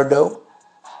Eduardo,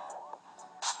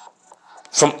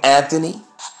 from Anthony,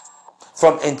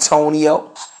 from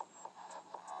Antonio,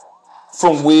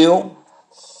 from Will,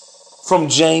 from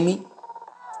Jamie.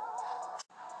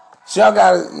 So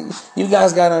you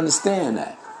guys gotta understand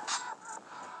that.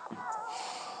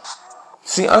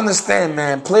 See, understand,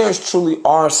 man, players truly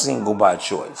are single by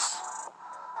choice.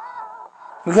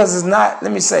 Because it's not,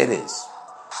 let me say this.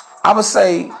 I would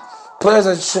say players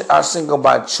are single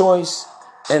by choice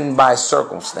and by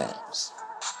circumstance.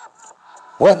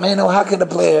 What, man, how can a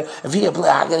player, if he a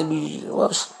player, how can he be,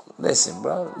 well, listen,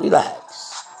 bro, relax.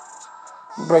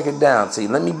 Break it down to you.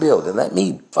 Let me build it. Let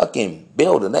me fucking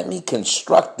build it. Let me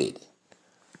construct it.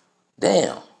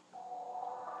 Damn.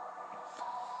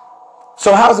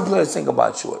 So how's a player single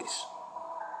by choice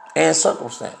and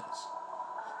circumstance?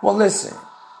 Well, listen,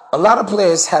 a lot of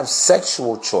players have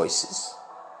sexual choices.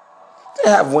 They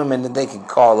have women that they can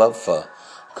call up for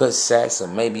good sex or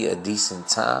maybe a decent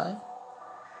time.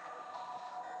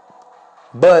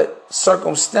 But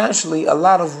circumstantially, a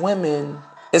lot of women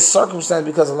It's circumstance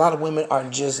because a lot of women are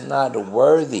just not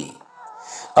worthy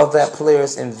of that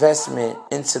player's investment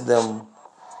into them,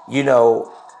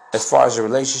 as far as the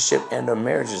relationship and their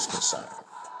marriage is concerned.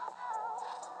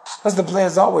 Because the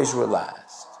players always realized.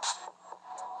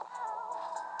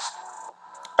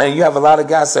 And you have a lot of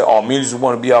guys say, oh, men just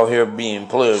want to be out here being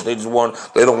players. They don't want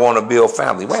to build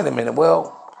family. Wait a minute.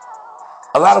 Well,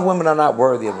 a lot of women are not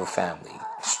worthy of a family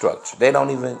structure. They don't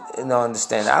even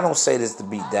understand. I don't say this to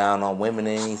beat down on women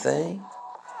or anything.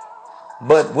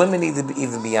 But women need to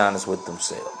even be honest with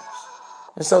themselves.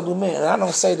 And so do men. And I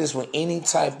don't say this with any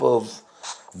type of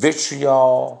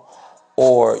vitriol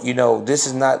or, this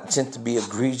is not meant to be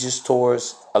egregious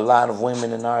towards a lot of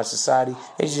women in our society.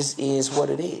 It just is what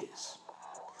it is.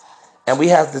 And we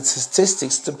have the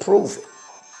statistics to prove it.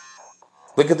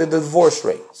 Look at the divorce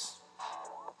rates.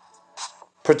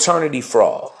 Paternity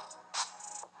fraud.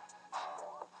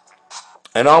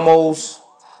 And almost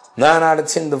 9 out of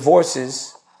 10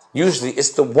 divorces, usually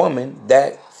it's the woman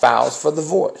that files for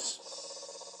divorce.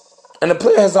 And the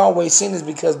player has always seen this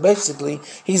because basically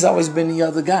he's always been the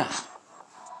other guy.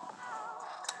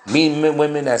 Meeting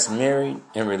women that's married,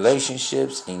 in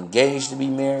relationships, engaged to be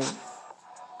married,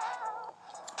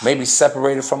 maybe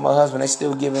separated from her husband, they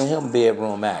still giving him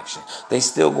bedroom action. They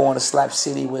still going to Slap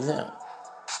City with him.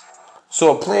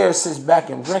 So a player sits back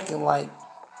and reckon like,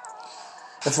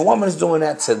 if a woman is doing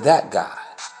that to that guy,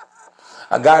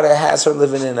 a guy that has her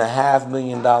living in a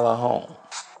 $500,000 home,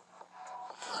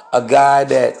 a guy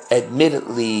that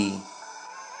admittedly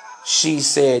she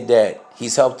said that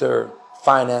he's helped her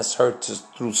finance her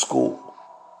through school,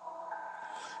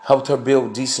 helped her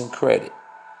build decent credit,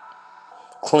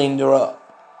 cleaned her up,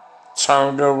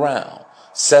 turned her around,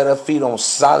 set her feet on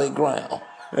solid ground.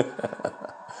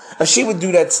 If she would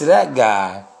do that to that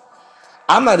guy,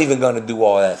 I'm not even going to do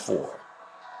all that for her.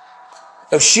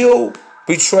 If she'll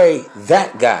betray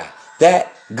that guy,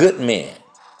 that good man,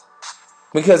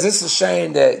 because it's a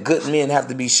shame that good men have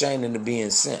to be shamed into being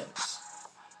simps.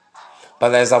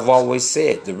 But as I've always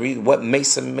said, what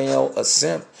makes a male a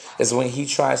simp is when he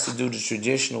tries to do the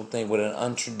traditional thing with an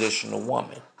untraditional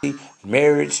woman.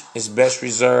 Marriage is best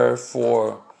reserved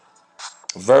for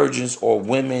virgins or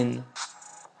women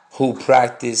who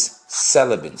practice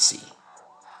celibacy.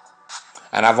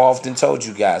 And I've often told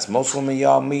you guys, most women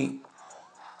y'all meet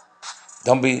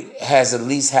has at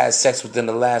least had sex within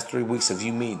the last 3 weeks of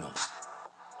you meeting them.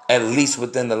 At least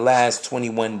within the last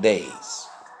 21 days.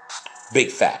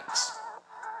 Big facts.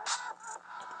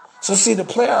 So see, the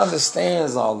player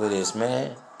understands all of this,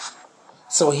 man.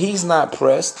 So he's not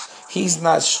pressed. He's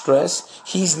not stressed.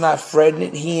 He's not fretting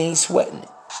it. He ain't sweating it.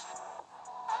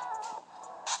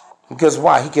 Because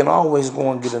why? He can always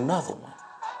go and get another one.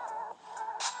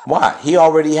 Why? He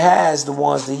already has the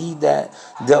ones that he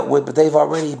dealt with, but they've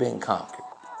already been conquered.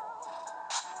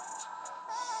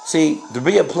 See, to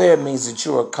be a player means that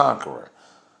you're a conqueror.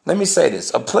 Let me say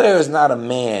this. A player is not a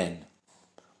man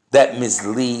that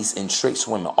misleads and tricks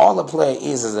women. All a player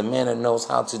is a man that knows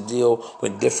how to deal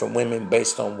with different women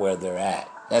based on where they're at.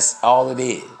 That's all it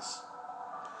is.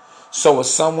 So with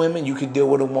some women, you can deal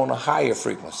with them on a higher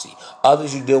frequency.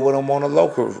 Others, you deal with them on a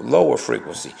lower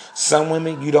frequency. Some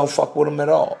women, you don't fuck with them at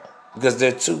all because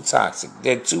they're too toxic.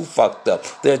 They're too fucked up.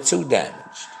 They're too damaged.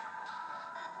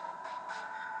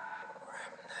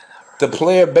 The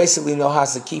player basically knows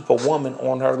how to keep a woman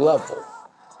on her level.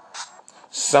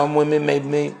 Some women may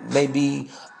be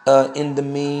in the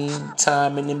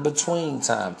meantime and in between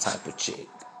time type of chick.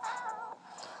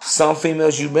 Some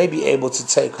females you may be able to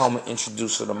take home and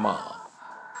introduce her to mom.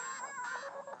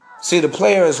 See, the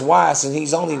player is wise, and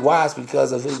he's only wise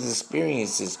because of his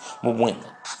experiences with women.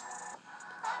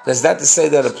 Is that to say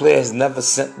that a player has never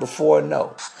sent before?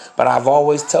 No. But I've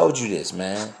always told you this,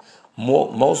 man.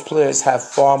 Most players have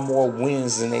far more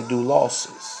wins than they do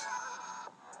losses.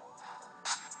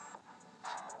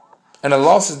 And the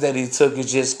losses that he took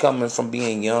is just coming from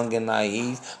being young and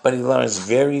naive, but he learns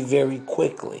very, very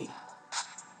quickly.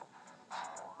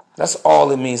 That's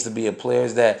all it means to be a player,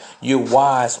 is that you're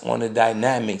wise on the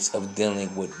dynamics of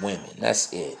dealing with women.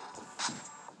 That's it.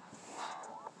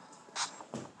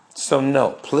 So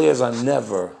no, players are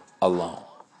never alone.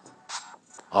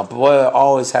 A player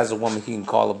always has a woman he can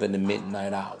call up in the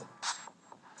midnight hour.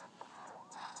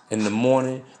 In the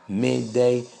morning,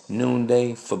 midday,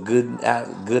 noonday, for good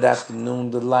afternoon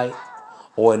delight,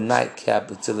 or a nightcap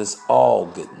until it's all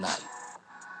good night.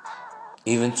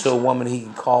 Even to a woman he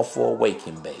can call for a wake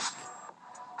and bake.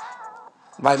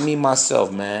 Like me,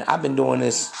 myself, man. I've been doing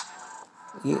this.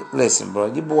 Listen,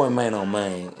 bro, your boy man on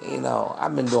man.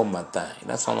 I've been doing my thing.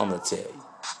 That's all I'm going to tell you.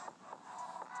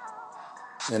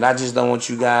 And I just don't want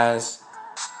you guys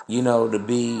to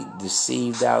be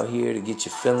deceived out here, to get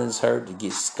your feelings hurt, to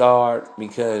get scarred,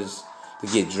 to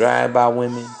get dragged by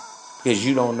women, because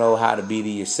you don't know how to be to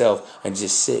yourself and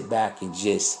just sit back and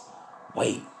just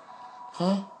wait.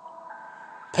 Huh?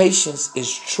 Patience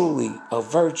is truly a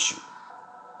virtue.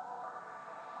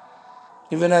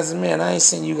 Even as a man, I ain't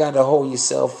saying you got to hold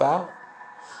yourself out.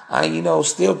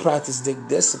 Still practice dick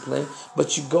discipline,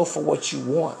 but you go for what you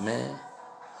want, man.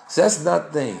 So that's another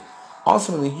thing.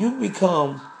 Ultimately, you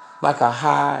become like a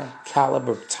high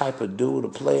caliber type of dude, a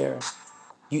player.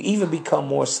 You even become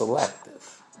more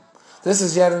selective. This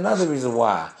is yet another reason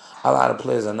why a lot of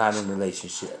players are not in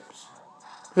relationships.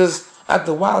 Because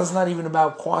after a while, it's not even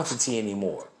about quantity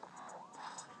anymore.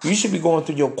 You should be going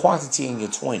through your quantity in your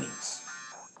 20s.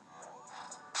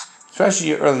 Especially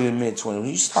your early to mid 20s. When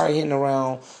you start hitting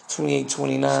around 28,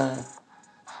 29,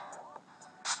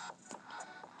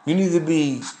 you need to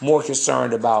be more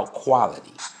concerned about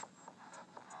quality.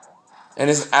 And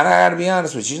I gotta be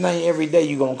honest with you, it's not every day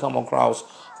you're gonna come across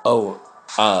a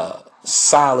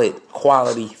solid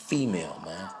quality female,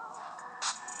 man.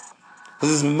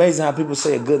 Because it's amazing how people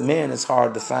say a good man is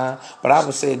hard to find, but I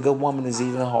would say a good woman is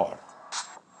even harder.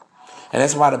 And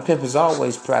that's why the pimp has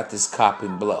always practiced cop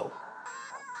and blow,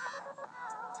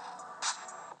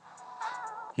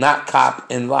 not cop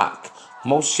and lock.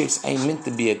 Most chicks ain't meant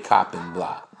to be a cop and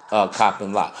lock.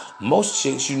 Most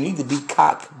chicks, you need to be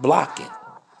cock blocking.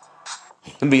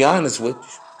 To be honest with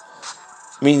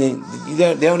you. Meaning,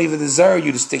 they don't even deserve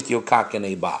you to stick your cock in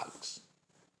a box.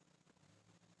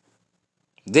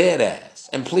 Dead ass.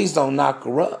 And please don't knock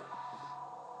her up.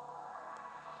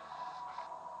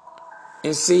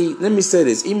 And see, let me say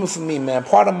this. Even for me, man,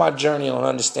 part of my journey on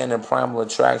understanding primal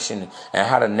attraction and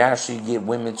how to naturally get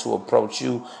women to approach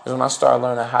you is when I started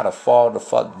learning how to fall the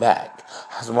fuck back.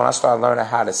 When I started learning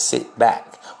how to sit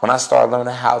back. When I started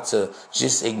learning how to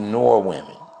just ignore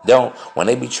women. When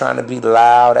they be trying to be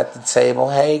loud at the table,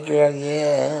 hey girl,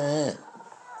 yeah.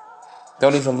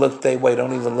 Don't even look their way.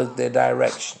 Don't even look their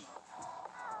direction.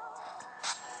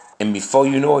 And before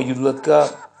you know it, you look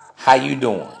up, how you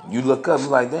doing? You look up, you're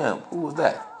like, damn, who was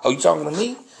that? Oh, you talking to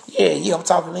me? Yeah, I'm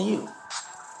talking to you.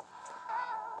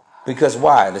 Because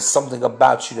why? There's something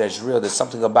about you that's real. There's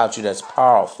something about you that's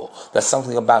powerful. There's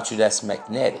something about you that's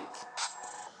magnetic.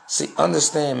 See,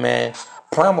 understand, man,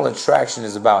 primal attraction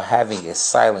is about having a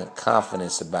silent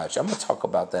confidence about you. I'm going to talk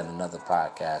about that in another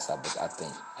podcast,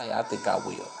 I think I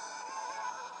will.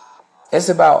 It's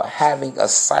about having a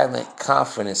silent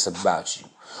confidence about you.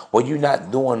 Where you're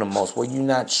not doing the most, where you're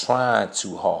not trying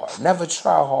too hard. Never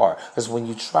try hard. Because when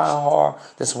you try hard,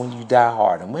 that's when you die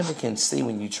hard. And women can see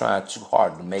when you're trying too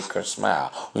hard to make her smile.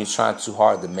 When you're trying too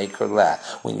hard to make her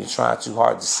laugh. When you're trying too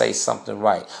hard to say something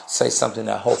right. Say something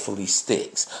that hopefully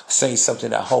sticks. Say something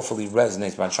that hopefully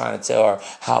resonates by trying to tell her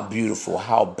how beautiful,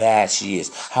 how bad she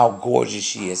is, how gorgeous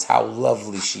she is, how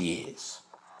lovely she is.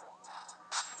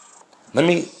 Let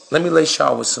me lace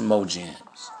y'all with some more gems.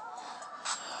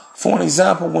 For an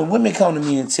example, when women come to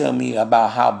me and tell me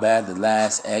about how bad the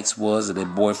last ex was or their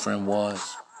boyfriend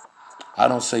was, I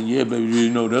don't say, yeah, baby,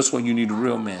 that's when you need a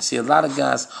real man. See, a lot of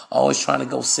guys always trying to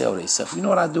go sell themselves. You know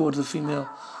what I do with the female?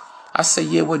 I say,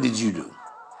 yeah, what did you do?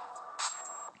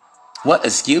 What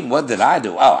did I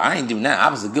do? Oh, I ain't do nothing. I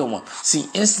was a good one. See,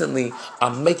 instantly,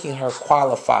 I'm making her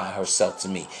qualify herself to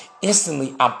me.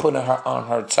 Instantly, I'm putting her on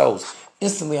her toes.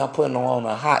 Instantly, I'm putting her on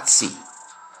a hot seat.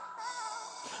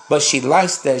 But she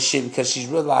likes that shit because she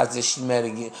realized that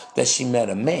she met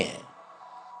a man.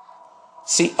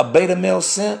 See, a beta male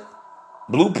simp,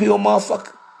 blue pill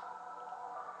motherfucker,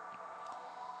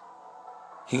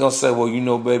 he gonna say,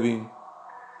 well, baby,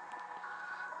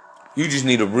 you just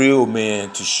need a real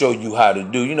man to show you how to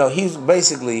do. He's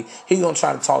gonna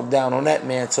try to talk down on that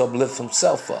man to uplift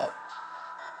himself up.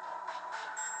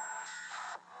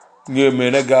 Yeah,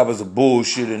 man, that guy was a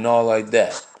bullshit and all like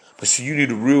that. But see, you need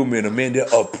a real man, a man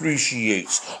that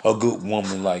appreciates a good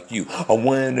woman like you. A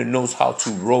man that knows how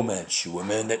to romance you. A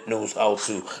man that knows how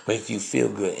to make you feel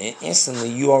good. And instantly,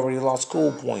 you already lost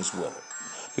cool points with her.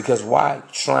 Because why?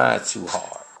 Trying too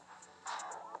hard.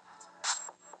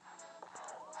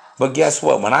 But guess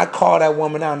what? When I call that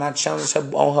woman out and I challenge her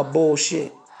on her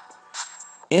bullshit,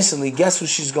 instantly, guess who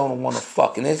she's going to want to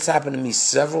fuck? And it's happened to me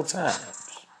several times.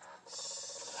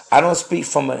 I don't speak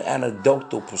from an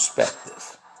anecdotal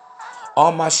perspective.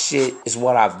 All my shit is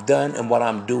what I've done and what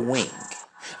I'm doing.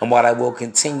 And what I will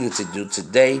continue to do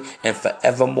today and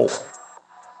forevermore.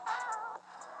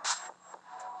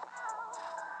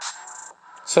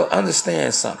 So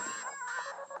understand something.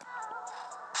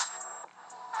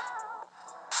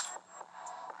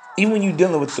 Even when you're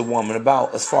dealing with the woman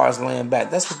about as far as laying back,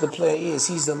 that's what the player is.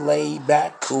 He's a laid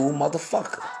back, cool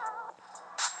motherfucker.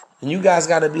 And you guys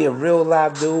got to be a real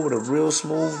live dude with a real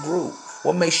smooth groove.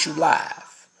 What makes you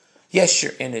live? Yes,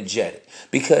 you're energetic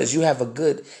because you have a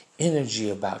good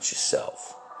energy about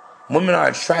yourself. Women are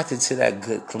attracted to that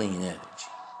good, clean energy.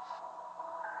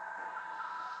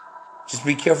 Just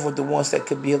be careful with the ones that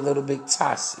could be a little bit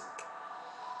toxic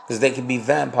because they can be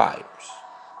vampires.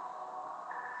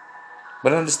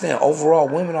 But understand, overall,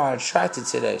 women are attracted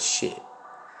to that shit.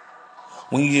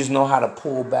 When you just know how to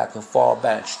pull back and fall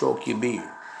back, stroke your beard.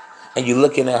 And you're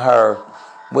looking at her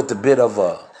with a bit of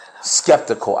a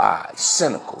skeptical eye,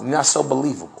 cynical. You're not so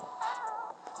believable.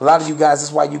 A lot of you guys,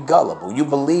 that's why you gullible. You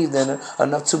believed in her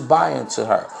enough to buy into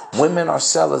her. Women are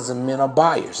sellers and men are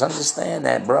buyers. Understand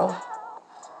that, bro.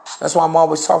 That's why I'm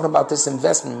always talking about this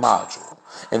investment module.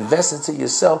 Invest into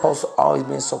yourself, opposed to always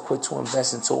being so quick to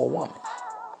invest into a woman.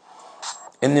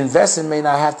 And investing may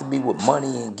not have to be with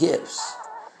money and gifts.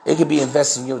 It could be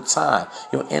investing your time,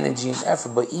 your energy and effort,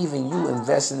 but even you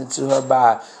investing into her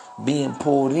by being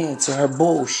pulled into her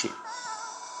bullshit.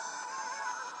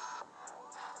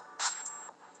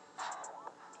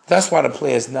 That's why the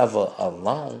player is never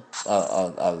alone.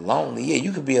 Lonely. Yeah,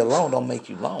 you could be alone, don't make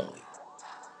you lonely.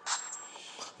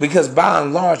 Because by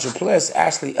and large, the player is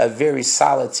actually a very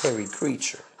solitary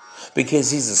creature. Because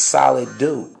he's a solid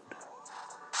dude.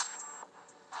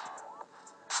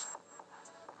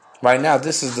 Right now,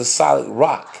 this is the Solid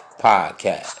Rock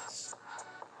podcast.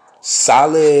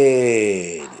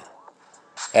 Solid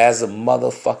as a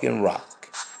motherfucking rock.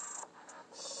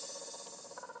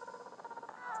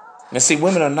 And see,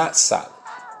 women are not solid.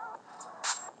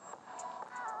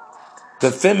 The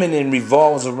feminine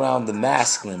revolves around the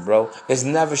masculine, bro. It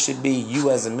never should be you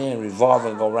as a man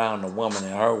revolving around a woman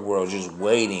in her world, just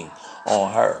waiting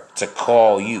on her to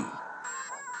call you.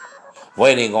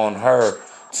 Waiting on her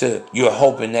to, you're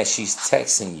hoping that she's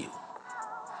texting you.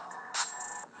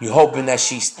 You're hoping that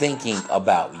she's thinking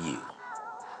about you.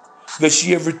 Does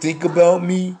she ever think about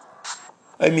me?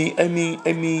 I mean,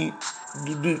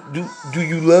 do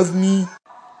you love me?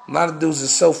 A lot of dudes are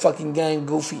so fucking gang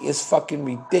goofy, it's fucking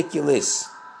ridiculous.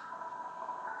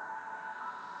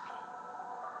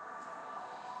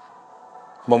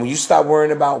 But when you stop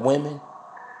worrying about women,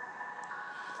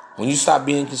 when you stop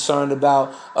being concerned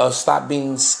about, stop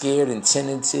being scared and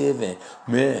tentative and,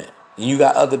 man, and you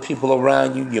got other people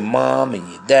around you, your mom and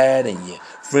your dad and your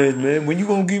friends, man, when you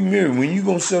gonna get married? When you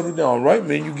gonna settle down? Right,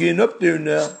 man, you getting up there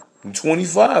now. You're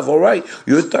 25, all right.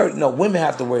 You're 30. No, women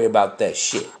have to worry about that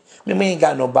shit. Man, we ain't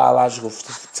got no biological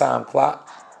time clock.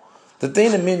 The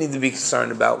thing that men need to be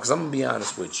concerned about, because I'm going to be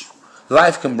honest with you,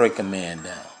 life can break a man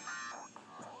down.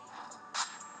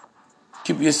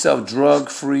 Keep yourself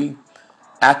drug-free,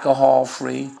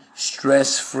 alcohol-free,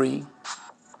 stress-free,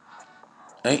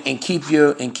 and keep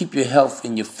your health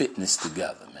and your fitness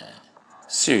together, man.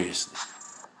 Seriously.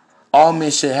 All men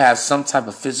should have some type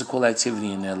of physical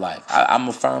activity in their life. I'm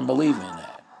a firm believer in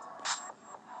that.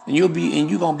 And you're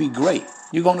going to be great.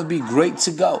 You're going to be great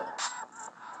to go.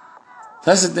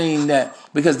 That's the thing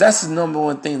because that's the number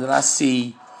one thing that I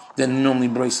see that normally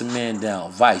breaks a man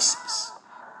down. Vices,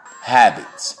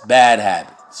 habits, bad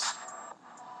habits,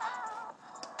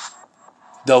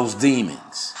 those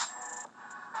demons,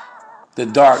 the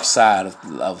dark side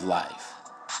of life.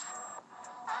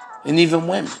 And even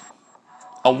women.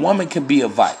 A woman can be a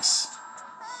vice.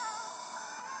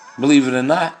 Believe it or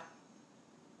not.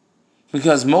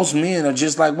 Because most men are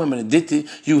just like women, addicted.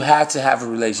 You have to have a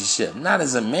relationship. Not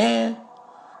as a man.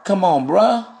 Come on,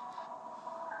 bruh.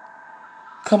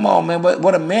 Come on, man.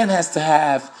 What a man has to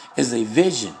have is a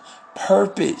vision,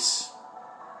 purpose.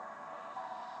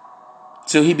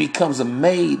 Till he becomes a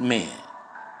made man.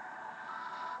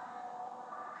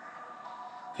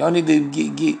 Y'all need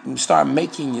to start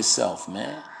making yourself,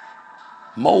 man.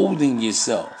 Molding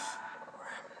yourself.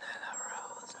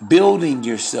 Building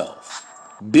yourself.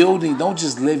 Building, don't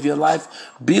just live your life,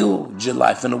 build your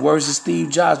life. In the words of Steve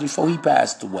Jobs before he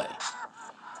passed away.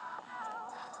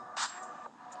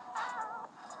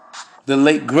 The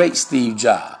late, great Steve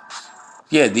Jobs.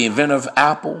 Yeah, the inventor of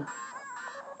Apple,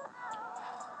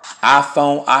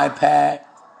 iPhone, iPad.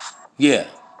 Yeah,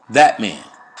 that man.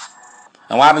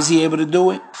 And why was he able to do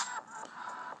it?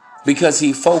 Because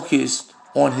he focused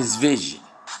on his vision.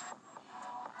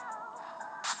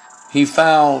 He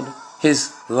found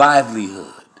his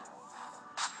livelihood.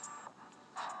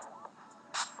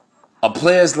 A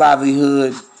player's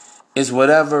livelihood is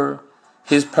whatever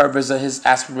his purpose or his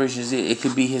aspirations is. It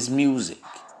could be his music.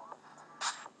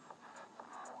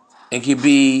 It could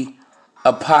be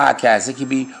a podcast. It could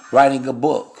be writing a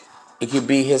book. It could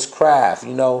be his craft,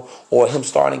 or him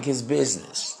starting his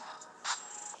business.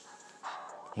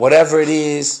 Whatever it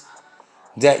is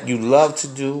that you love to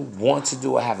do, want to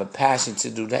do, or have a passion to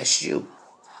do, that's you.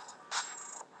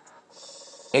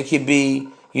 It could be,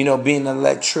 being an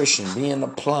electrician, being a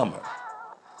plumber,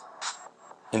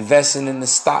 investing in the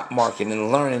stock market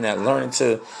and learning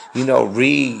to,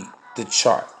 read the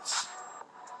charts,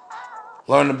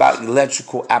 learn about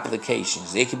electrical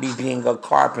applications. It could be being a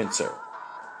carpenter.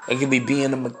 It could be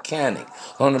being a mechanic.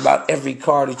 Learn about every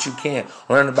car that you can.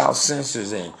 Learn about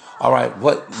sensors and, all right,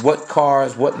 what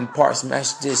cars, what parts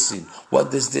match this and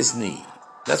what does this need?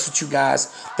 That's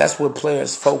what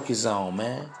players focus on,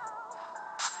 man.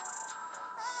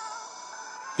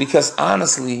 Because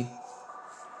honestly,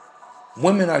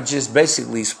 women are just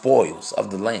basically spoils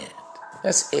of the land.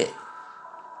 That's it.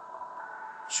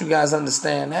 You guys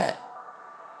understand that?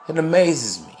 It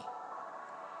amazes me.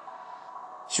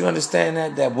 You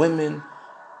understand that women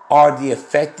are the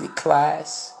affected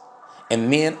class and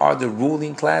men are the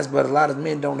ruling class, but a lot of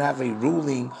men don't have a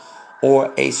ruling or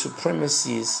a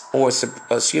supremacist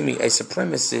a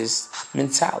supremacist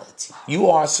mentality. You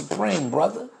are supreme,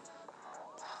 brother.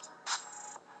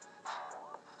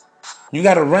 You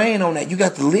got to reign on that. You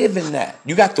got to live in that.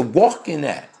 You got to walk in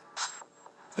that.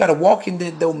 You got to walk in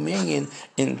that dominion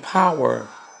in power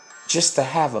just to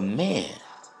have a man.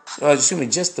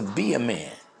 Just to be a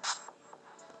man.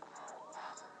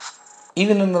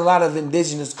 Even in a lot of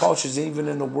indigenous cultures, even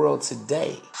in the world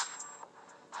today,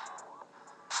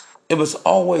 it was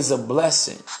always a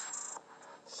blessing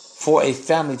for a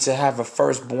family to have a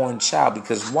firstborn child.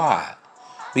 Because why?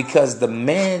 Because the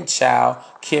man child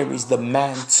carries the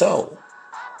mantle.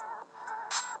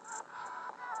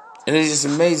 And it just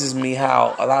amazes me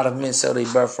how a lot of men sell their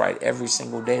birthright every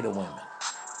single day to women.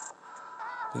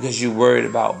 Because you're worried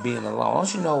about being alone.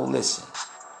 Don't you know, listen,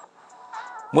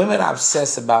 women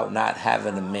obsess about not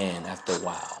having a man after a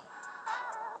while.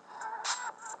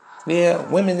 Yeah,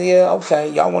 women,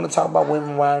 okay. Y'all want to talk about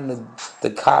women riding the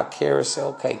cock carousel?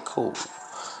 Okay, cool.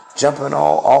 Jumping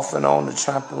off and on the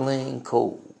trampoline?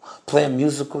 Cool. Playing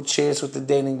musical chairs with the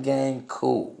dating game?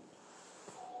 Cool.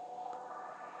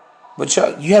 But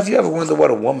have you ever wondered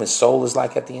what a woman's soul is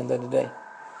like at the end of the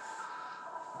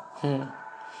day?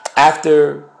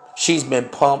 After she's been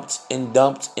pumped and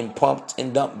dumped,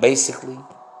 basically.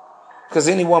 Because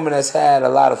any woman that's had a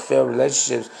lot of failed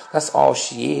relationships, that's all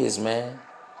she is, man.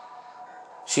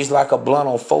 She's like a blunt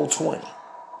on 420.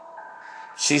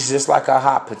 She's just like a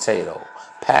hot potato,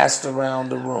 passed around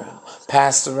the room,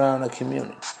 passed around the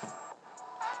community.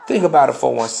 Think about it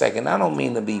for 1 second. I don't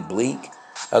mean to be bleak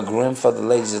or grim for the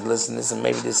ladies that listen to this, and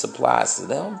maybe this applies to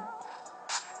them.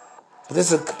 But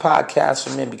this is a podcast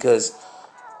for men because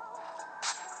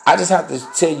I just have to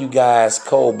tell you guys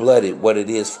cold-blooded what it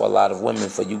is for a lot of women,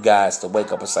 for you guys to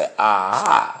wake up and say,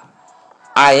 aha,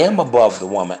 I am above the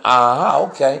woman. Aha,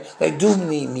 okay. They do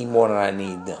need me more than I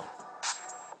need them.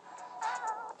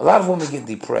 A lot of women get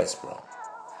depressed, bro.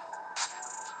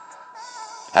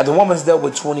 And the woman's dealt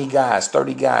with 20 guys,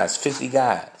 30 guys, 50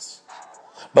 guys,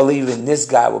 believing this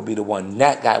guy will be the one,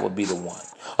 that guy will be the one.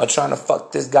 Or trying to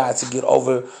fuck this guy to get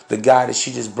over the guy that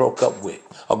she just broke up with.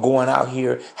 Or going out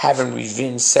here having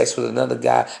revenge sex with another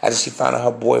guy after she found out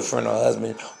her boyfriend or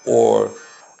husband or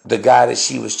the guy that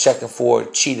she was checking for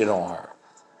cheated on her.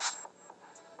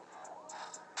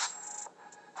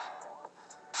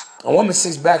 A woman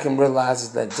sits back and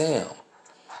realizes that, damn,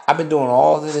 I've been doing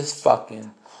all of this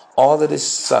fucking, all of this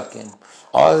sucking,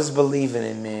 all of this believing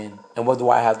in men, and what do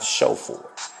I have to show for it?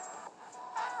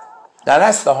 Now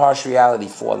that's the harsh reality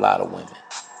for a lot of women.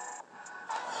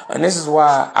 And this is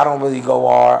why I don't really go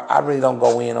hard. I really don't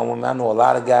go in on women. I know a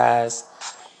lot of guys,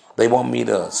 they want me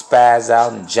to spaz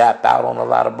out and jap out on a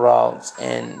lot of broads.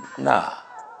 And nah.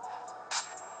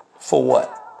 For what?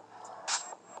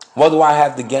 What do I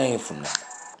have to gain from that?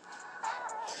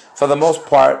 For the most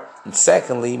part, and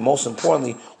secondly, most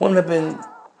importantly, women have been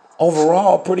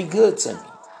overall pretty good to me.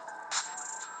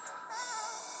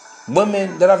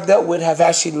 Women that I've dealt with have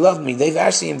actually loved me. They've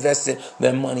actually invested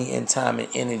their money and time and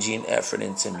energy and effort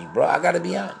into me, bro. I gotta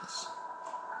be honest.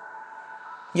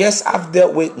 Yes, I've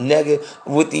dealt with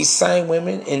with these same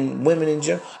women and women in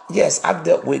general. Yes, I've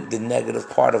dealt with the negative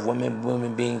part of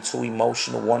women being too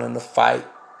emotional, wanting to fight,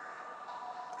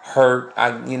 hurt,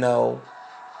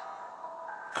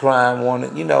 crying,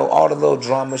 wanting, all the little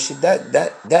drama shit.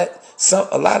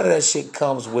 A lot of that shit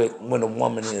comes with when a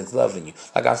woman is loving you.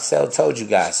 Like I told you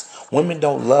guys, women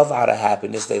don't love out of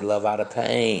happiness, they love out of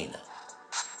pain.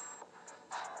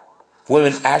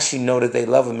 Women actually know that they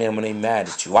love a man when they mad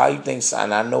at you. Why you think,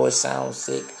 son? I know it sounds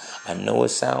sick. I know it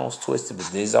sounds twisted,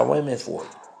 but these are women for you.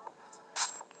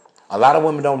 A lot of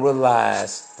women don't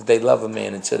realize that they love a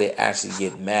man until they actually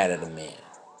get mad at a man.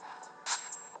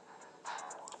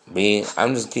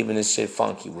 I'm just keeping this shit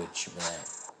funky with you, man.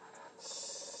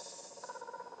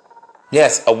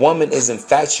 Yes, a woman is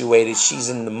infatuated. She's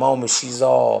in the moment. She's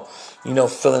all,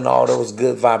 feeling all those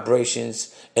good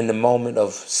vibrations in the moment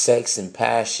of sex and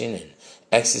passion and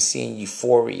ecstasy and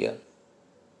euphoria.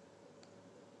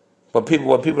 But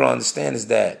what people don't understand is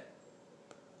that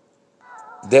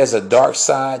there's a dark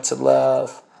side to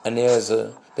love, and there's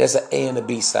an A and a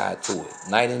B side to it,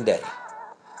 night and day.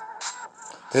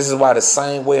 This is why the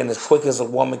same way and as quick as a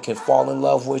woman can fall in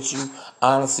love with you,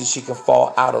 honestly, she can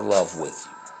fall out of love with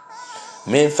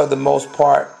you. Men, for the most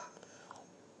part,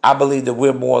 I believe that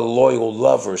we're more loyal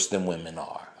lovers than women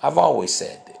are. I've always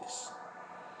said this.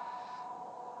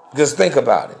 Because think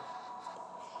about it.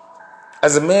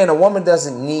 As a man, a woman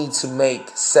doesn't need to make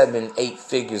 7, 8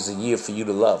 figures a year for you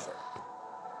to love her.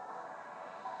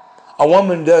 A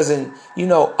woman doesn't,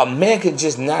 a man could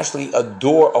just naturally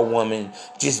adore a woman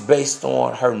just based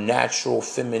on her natural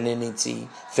femininity,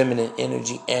 feminine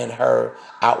energy, and her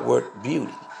outward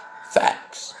beauty.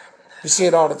 Facts. You see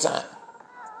it all the time.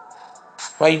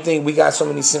 Why do you think we got so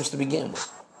many simps to begin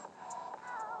with?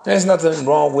 There's nothing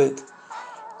wrong with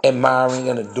admiring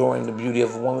and adoring the beauty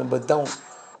of a woman, but don't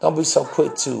be so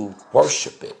quick to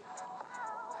worship it.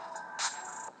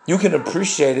 You can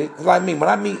appreciate it. Like me, when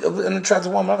I meet an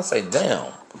attractive woman, I say,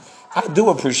 damn, I do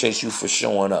appreciate you for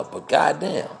showing up, but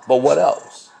goddamn, but what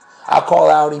else? I call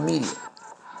out immediately.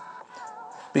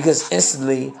 Because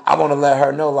instantly, I want to let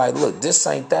her know, like, look, this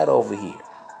ain't that over here.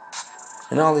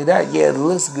 And not only that, yeah, it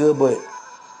looks good, but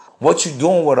what you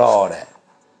doing with all that?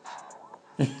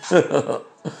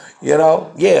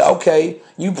 Yeah, okay,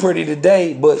 you pretty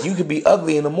today, but you could be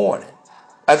ugly in the morning.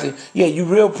 I think, yeah, you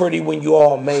real pretty when you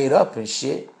all made up and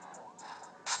shit.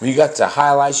 When you got your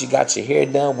highlights, you got your hair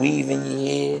done, weave in your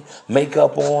head,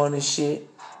 makeup on and shit.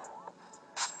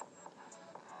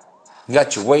 You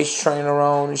got your waist trainer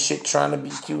on and shit, trying to be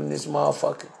cute in this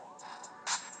motherfucker.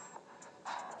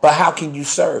 But how can you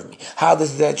serve me? How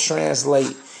does that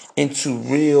translate into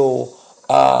real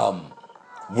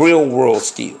world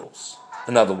skills?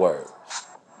 In other words.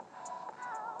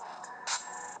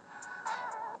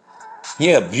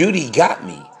 Yeah, beauty got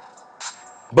me.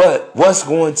 But what's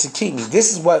going to keep me?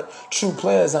 This is what true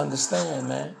players understand,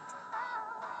 man.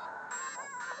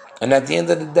 And at the end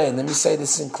of the day, let me say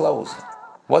this in closing.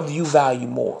 What do you value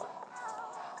more?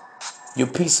 Your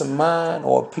peace of mind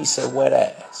or a piece of wet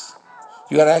ass?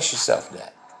 You got to ask yourself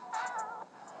that.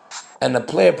 And the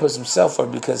player puts himself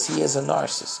first because he is a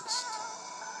narcissist.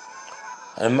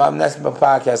 And my next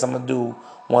podcast, I'm going to do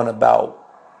one about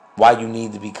why you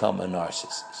need to become a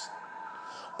narcissist.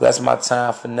 But that's my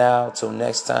time for now. Till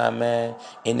next time, man.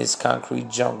 In this concrete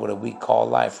jungle that we call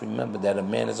life, remember that a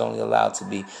man is only allowed to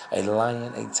be a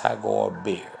lion, a tiger, or a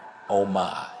bear. Oh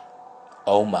my.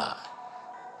 Oh my.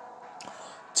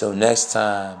 Till next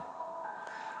time,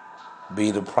 be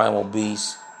the primal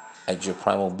beast at your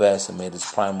primal best, and may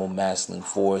this primal masculine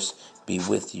force be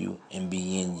with you and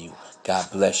be in you.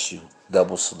 God bless you.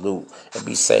 Double salute. And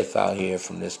be safe out here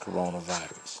from this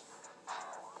coronavirus.